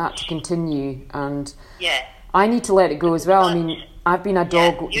just want that to continue. And I need to let it go as well. I mean, I've been a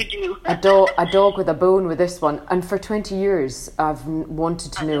dog with a bone with this one, and for 20 years I've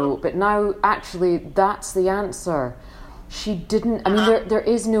wanted to know. But now, actually, that's the answer. She didn't. I mean, there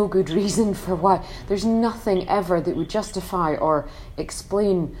is no good reason for why. There's nothing ever that would justify or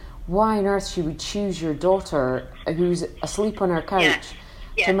explain why on earth she would choose your daughter, who's asleep on her couch,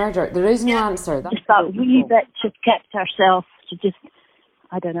 to murder. There is no answer. Just that wee bit she kept herself. She just,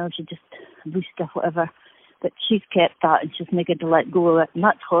 I don't know, she just loosed or whatever. But she's kept that, and she's making to let go of it, and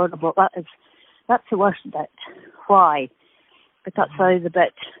that's horrible. That's the worst bit. Why? But that's how the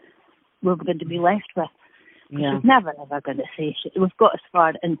bit we're going to be left with. She's never ever going to say we've got as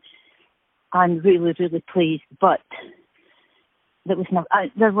far, and I'm really, really pleased. But there was never.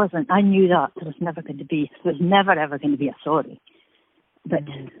 There wasn't. I knew that there was never going to be. There was never ever going to be a sorry. But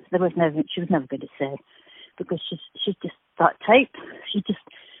there was never. She was never going to say, because she's just that type. She just,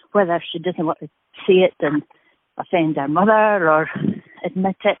 whether she doesn't want to see it and offend her mother or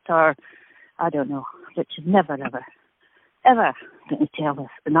admit it, or I don't know. But she's never ever going to tell us,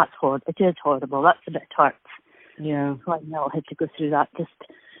 and that's horrible. It is horrible. That's a bit hurt. Yeah. So I know I had to go through that just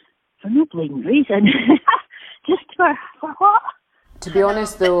for no bleeding reason. Just for what? To be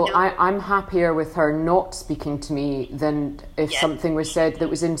honest, though, I'm happier with her not speaking to me than if something was said that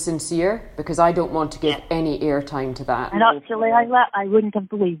was insincere, because I don't want to give any airtime to that. And actually, I wouldn't have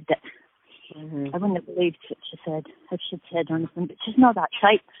believed it. I wouldn't have believed what she said, if she'd said anything. But she's not that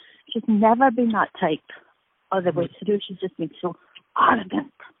type. She's never been that type. Other way through, she's just been so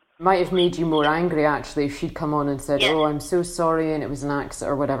arrogant. Might have made you more angry, actually, if she'd come on and said, "Oh, I'm so sorry, and it was an accident,"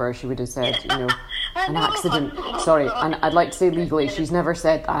 or whatever. She would have said, an accident. Sorry, and I'd like to say legally, she's never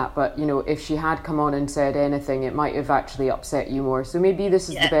said that, but if she had come on and said anything, it might have actually upset you more. So maybe this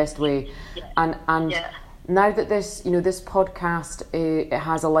is the best way. And now that this podcast it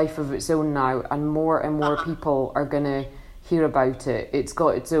has a life of its own now, and more people are going to hear about it. It's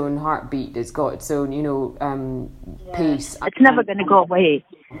got its own heartbeat. It's got its own, pace. It's never going to go away.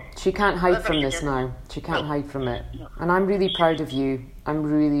 She can't hide from this now. She can't hide from it. And I'm really proud of you. I'm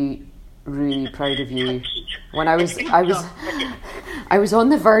really, really proud of you. When I was on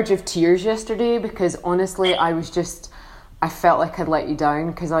the verge of tears yesterday, because honestly, I felt like I'd let you down,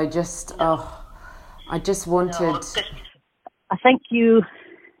 because I just wanted. I think you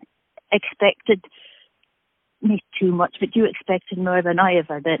expected me too much, but you expected more than I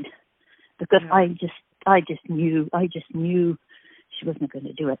ever did, because I just knew she wasn't going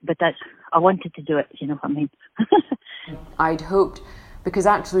to do it, but I wanted to do it, you know what I mean. I'd hoped, because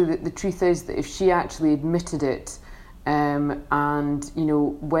actually the truth is that if she actually admitted it and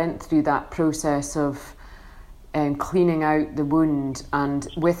went through that process of cleaning out the wound, and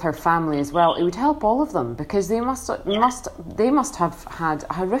with her family as well, it would help all of them, because they must have had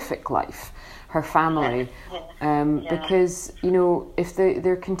a horrific life, her family, because if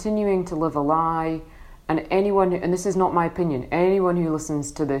they're continuing to live a lie, and anyone, and this is not my opinion, anyone who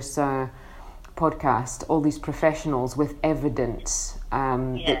listens to this podcast, all these professionals with evidence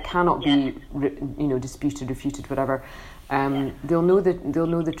that cannot be disputed, refuted, whatever, they'll know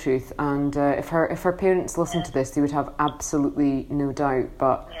the truth. And if her parents listened to this, they would have absolutely no doubt.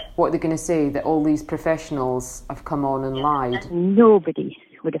 But what are they going to say? That all these professionals have come on and lied? Nobody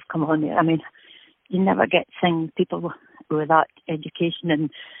would have come on there. I mean, you never get people with that education and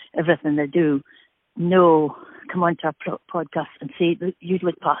everything they do. no, come onto a podcast and say that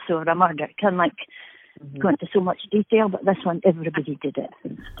usually pass over a murder. It can go into so much detail, but this one, everybody did it.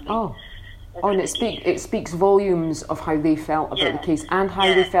 And it speaks volumes of how they felt about the case and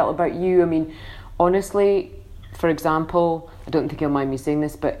how they felt about you. I mean, honestly, for example, I don't think he'll mind me saying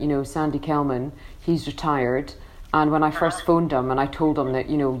this, but, Sandy Kelman, he's retired. And when I first phoned him and I told him that,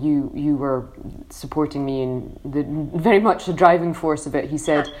 you were supporting me in very much the driving force of it, he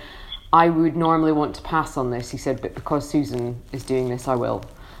said, I would normally want to pass on this. He said, but because Susan is doing this, I will.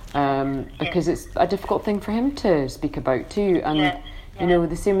 Because it's a difficult thing for him to speak about too. And,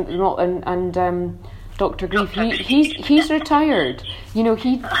 the same with and Dr. Grief, he's retired. He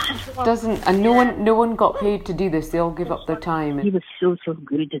doesn't, and no one got paid to do this. They all give up their time. He was so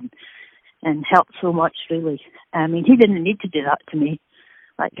good and helped so much, really. I mean, he didn't need to do that to me,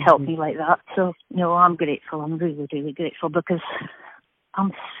 help me like that. So, I'm grateful. I'm really, really grateful because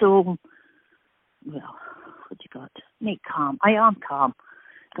I'm so, calm. I am calm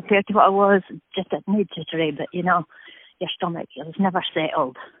compared to what I was just at nature today, but, your stomach, it was never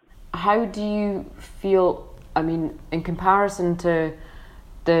settled. How do you feel, I mean, in comparison to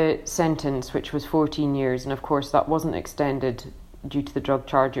the sentence, which was 14 years, and of course that wasn't extended due to the drug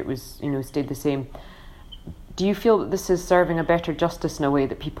charge, it was, stayed the same. Do you feel that this is serving a better justice in a way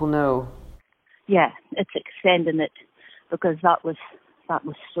that people know? Yeah, it's extending it because that was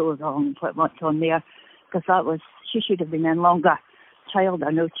so wrong what went on there, because she should have been in longer, child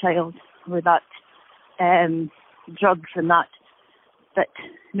or no child, with that drugs and that. But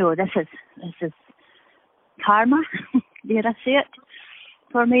no, this is karma, dare I say it,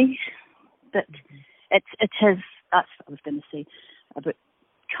 for me. But it has, that's what I was going to say about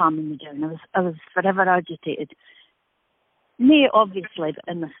calming me down. I was forever agitated. Me, obviously, but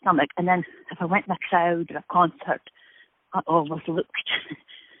in my stomach. And then if I went in a crowd or a concert, I always looked.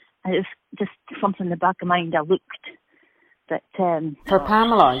 And it was just something in the back of my mind, I looked. But, for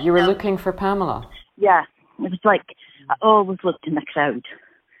Pamela? You were looking for Pamela? Yeah. It was I always looked in the crowd.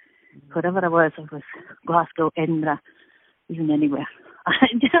 Wherever I was Glasgow, Edinburgh, even anywhere. I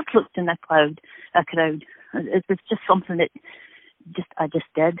just looked in a crowd. It was just something that I just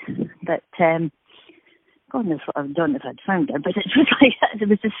did. But God knows what I would done if I'd found her. But it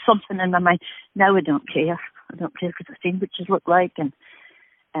was just something in my mind. Now I don't care. I don't care because I've seen what she looked like, and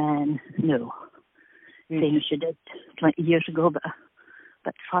no, same as she did 20 years ago, but a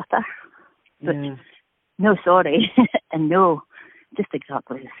bit fatter. But no, sorry, and no, just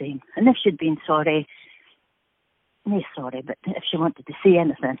exactly the same. And if she'd been sorry, sorry, but if she wanted to say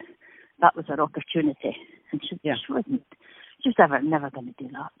anything, that was her opportunity, and she wasn't. She was never going to do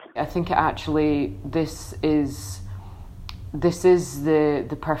that. I think actually this is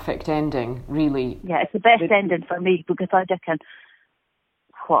the perfect ending, really. Yeah, it's the best ending for me because I reckon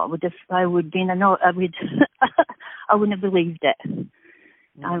I wouldn't have believed it.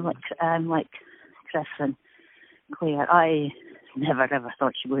 I'm like Chris and Claire. I never ever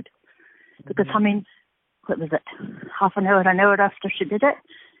thought she would, because I mean, what was it? Half an hour after she did it,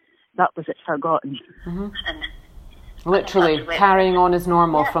 that was it, forgotten. Mm-hmm. And literally carrying on as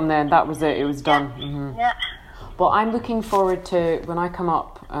normal from then. That was it. It was done. Mm-hmm. Yeah. Well, I'm looking forward to when I come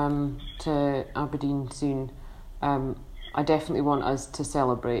up to Aberdeen soon. I definitely want us to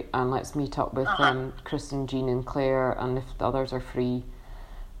celebrate, and let's meet up with Chris and Jean and Claire, and if the others are free,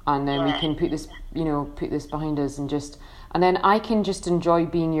 and then we can put this behind us, and then I can just enjoy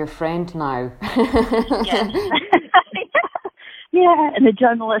being your friend now. Yeah, and the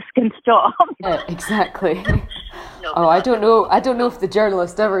journalist can stop. Yeah, exactly. No, I don't know if the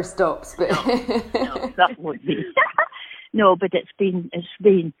journalist ever stops, but no, that would be. No, but it's been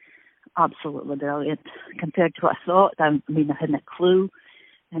absolutely brilliant compared to what I thought. I mean, I hadn't a clue,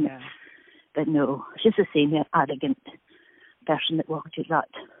 but no, she's the same arrogant person that walked through that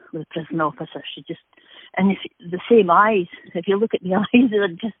with a prison officer. She just, and the same eyes. If you look at the eyes, they're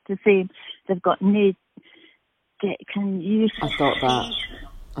just the same. They've got no. I thought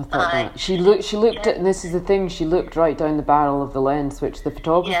that. She looked at, and this is the thing, she looked right down the barrel of the lens, which the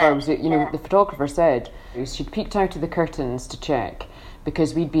photographer the photographer said she'd peeked out of the curtains to check,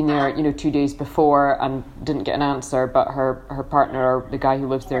 because we'd been there, 2 days before and didn't get an answer, but her partner, or the guy who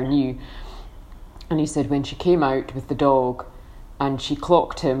lives there, knew. And he said when she came out with the dog and she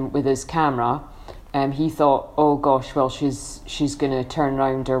clocked him with his camera, he thought, oh gosh, well, she's going to turn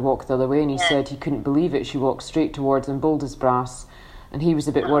around or walk the other way. And he said he couldn't believe it. She walked straight towards him, bold as brass. And he was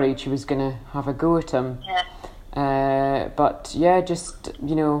a bit worried she was going to have a go at him. But just,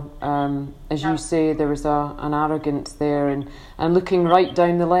 as you say, there was an arrogance there and looking right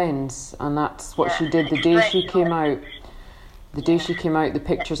down the lens. And that's what she did the day she came out. The day she came out, the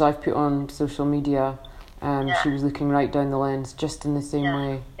pictures I've put on social media, she was looking right down the lens, just in the same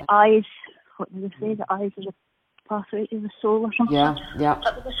way. The eyes, what did they say? The eyes are the pathway to the soul or something? Yeah.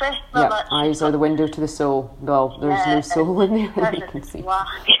 Eyes are the window to the soul. Well, there's no soul in there that you can see.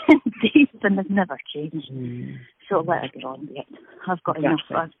 Deep, and they've never changed. So let her get on with it. I've got enough.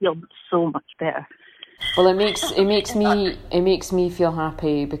 I feel so much better. Well, it makes me feel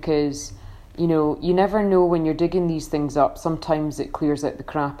happy because, you know, you never know when you're digging these things up. Sometimes it clears out the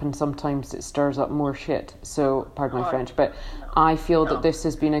crap and sometimes it stirs up more shit. So, pardon my French, but I feel that this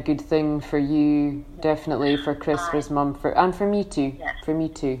has been a good thing for you, definitely, for Chris, for his mum, and for me too. Yeah. For me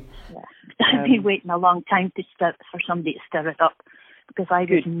too. Yeah. I've been waiting a long time for somebody to stir it up, because I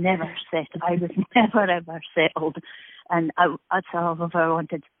was never settled. I was never ever settled, and that's all I've ever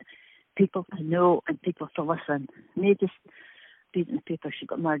wanted. People to know and people to listen. And they just read in the paper she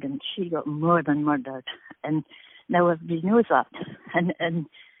got murdered, and she got more than murdered. And now everybody knows that. And in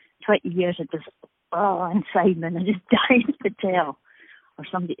 20 years it was inside me, and I just died to tell, or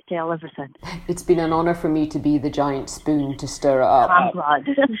somebody to tell everything. It's been an honour for me to be the giant spoon to stir it up. I'm glad,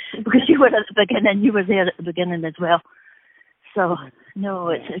 because you were at the beginning, you were there at the beginning as well. So, no,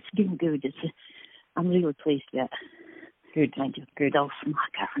 it's been good. I'm really pleased with it. Good. Mind you, good. I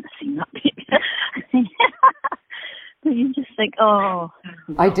haven't seen that baby. You just think, oh.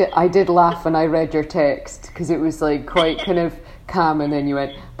 I did laugh when I read your text, because it was like quite kind of calm, and then you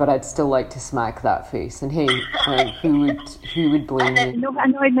went, but I'd still like to smack that face. And hey, who would blame you? No, I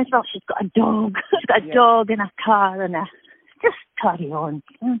annoyed myself. She's got a dog. She's got a dog and a car and just carry on.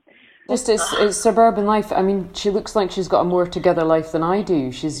 Just it's suburban life. I mean, she looks like she's got a more together life than I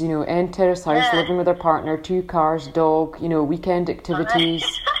do. She's, end terrace house, living with her partner, 2 cars, dog, weekend activities.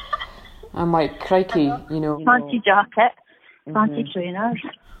 I'm like, crikey, Fancy jacket, fancy trainers.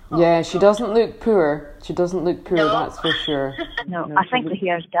 Yeah, she doesn't look poor. That's for sure. No, I think the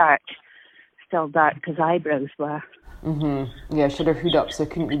hair's dark. Still dark, because eyebrows were. Yeah, she had her hood up, so I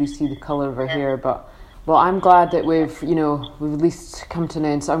couldn't really see the colour of her hair, but... Well, I'm glad that we've at least come to an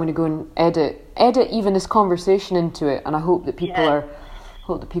end. So I'm going to go and edit even this conversation into it, and I hope that people are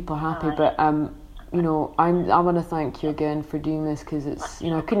happy. But I want to thank you again for doing this, because it's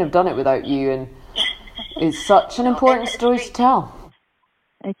I couldn't have done it without you, and it's such an important story to tell.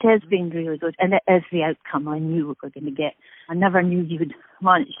 It has been really good, and it is the outcome I knew we were going to get. I never knew you would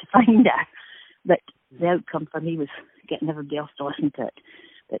manage to find her, but the outcome for me was getting everybody else to listen to it.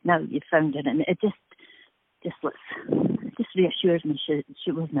 But now you've found it, and it just reassures me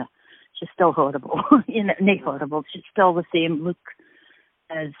she wasn't. She's still horrible. Not horrible. She's still the same look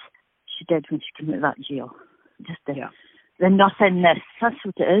as she did when she came out of that jail. Just the nothingness. That's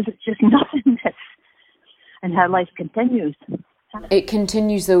what it is. It's just nothingness, and her life continues. It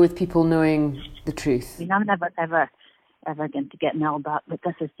continues though with people knowing the truth. I mean, I'm never ever going to get nailed back, but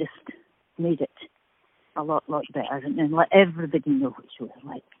this has just made it a lot better, and let everybody know what she was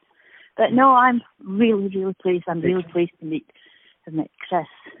like. But no, I'm really, really pleased. I'm really pleased to meet Chris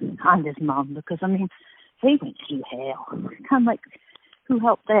and his mum, because I mean, they went through hell. I'm like, who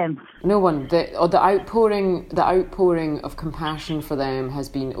helped them? No one. The outpouring of compassion for them has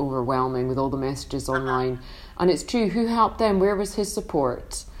been overwhelming with all the messages online, and it's true. Who helped them? Where was his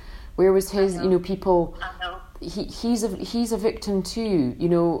support? Where was his? People. He's a victim too.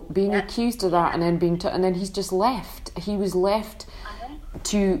 Being accused of that, and then and then he's just left. He was left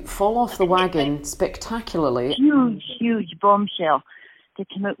to fall off the wagon spectacularly. Huge bombshell to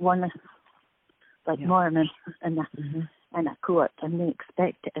come out one morning in a court, and they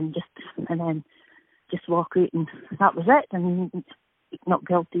expect it, and then just walk out, and that was it, and not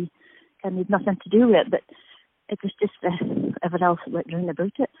guilty, and had nothing to do with it. But it was just everyone else that went round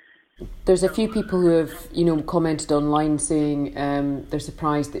about it. There's a few people who have, commented online saying they're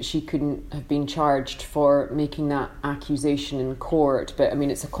surprised that she couldn't have been charged for making that accusation in court. But I mean,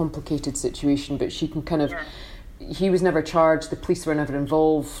 it's a complicated situation. But she can he was never charged. The police were never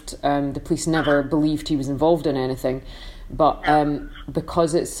involved. The police never believed he was involved in anything. But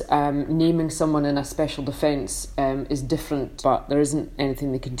because it's naming someone in a special defence is different. But there isn't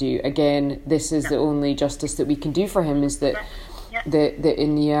anything they can do. Again, this is the only justice that we can do for him, is that. The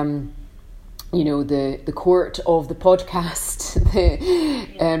court of the podcast,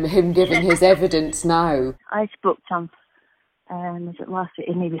 him giving his evidence now. I spoke to him, was it last week,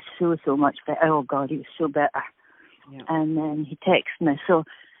 and he was so much better. Oh God, he was so better. Yeah. And then he texted me. So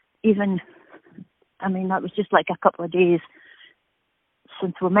that was just like a couple of days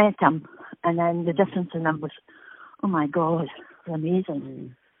since we met him, and then the difference in him was, oh my God,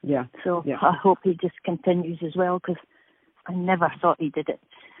 amazing. Yeah. So I hope he just continues as well, because I never thought he did it.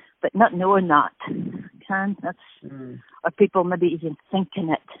 But not knowing that, understand? That's or people maybe even thinking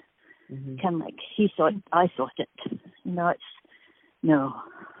it, kind of like he thought, I thought it. It's no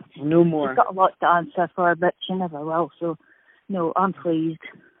more. She's got a lot to answer for, but she never will. So no, I'm pleased.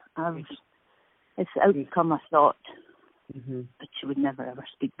 It's the outcome I thought, but she would never ever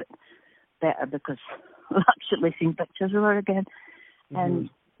speak better because I've actually seen pictures of her again, and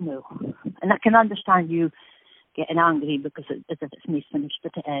no, and I can understand you getting angry because as if it's me finished,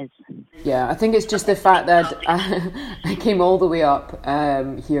 but it is. Yeah, I think it's just the fact that I came all the way up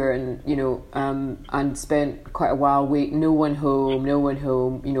here, and and spent quite a while waiting, no one home,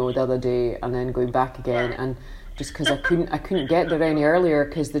 the other day, and then going back again, and just because I couldn't get there any earlier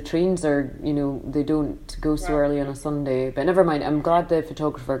because the trains are, they don't go so early on a Sunday. But never mind, I'm glad the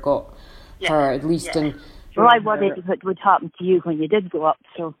photographer got her at least. And well, I worried if it would happen to you when you did go up,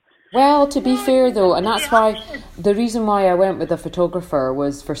 so. Well, to be fair though, and that's why the reason why I went with a photographer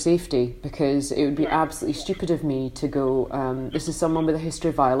was for safety, because it would be absolutely stupid of me to go, this is someone with a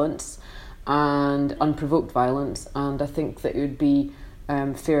history of violence and unprovoked violence, and I think that it would be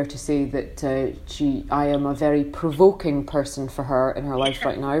fair to say that I am a very provoking person for her in her life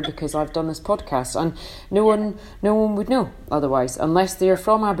right now, because I've done this podcast, and no one would know otherwise, unless they're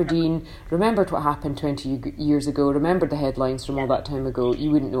from Aberdeen, remembered what happened 20 years ago, remembered the headlines from all that time ago.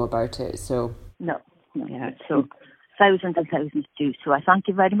 You wouldn't know about it. So no. So thousands and thousands do. So I thank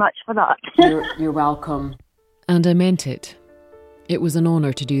you very much for that. You're welcome. And I meant it. It was an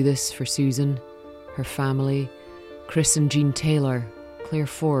honour to do this for Susan, her family, Chris and Jean Taylor, Claire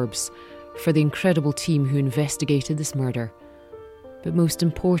Forbes, for the incredible team who investigated this murder. But most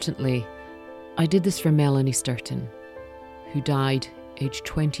importantly, I did this for Melanie Sturton, who died aged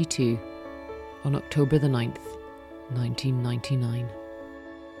 22 on October the 9th, 1999.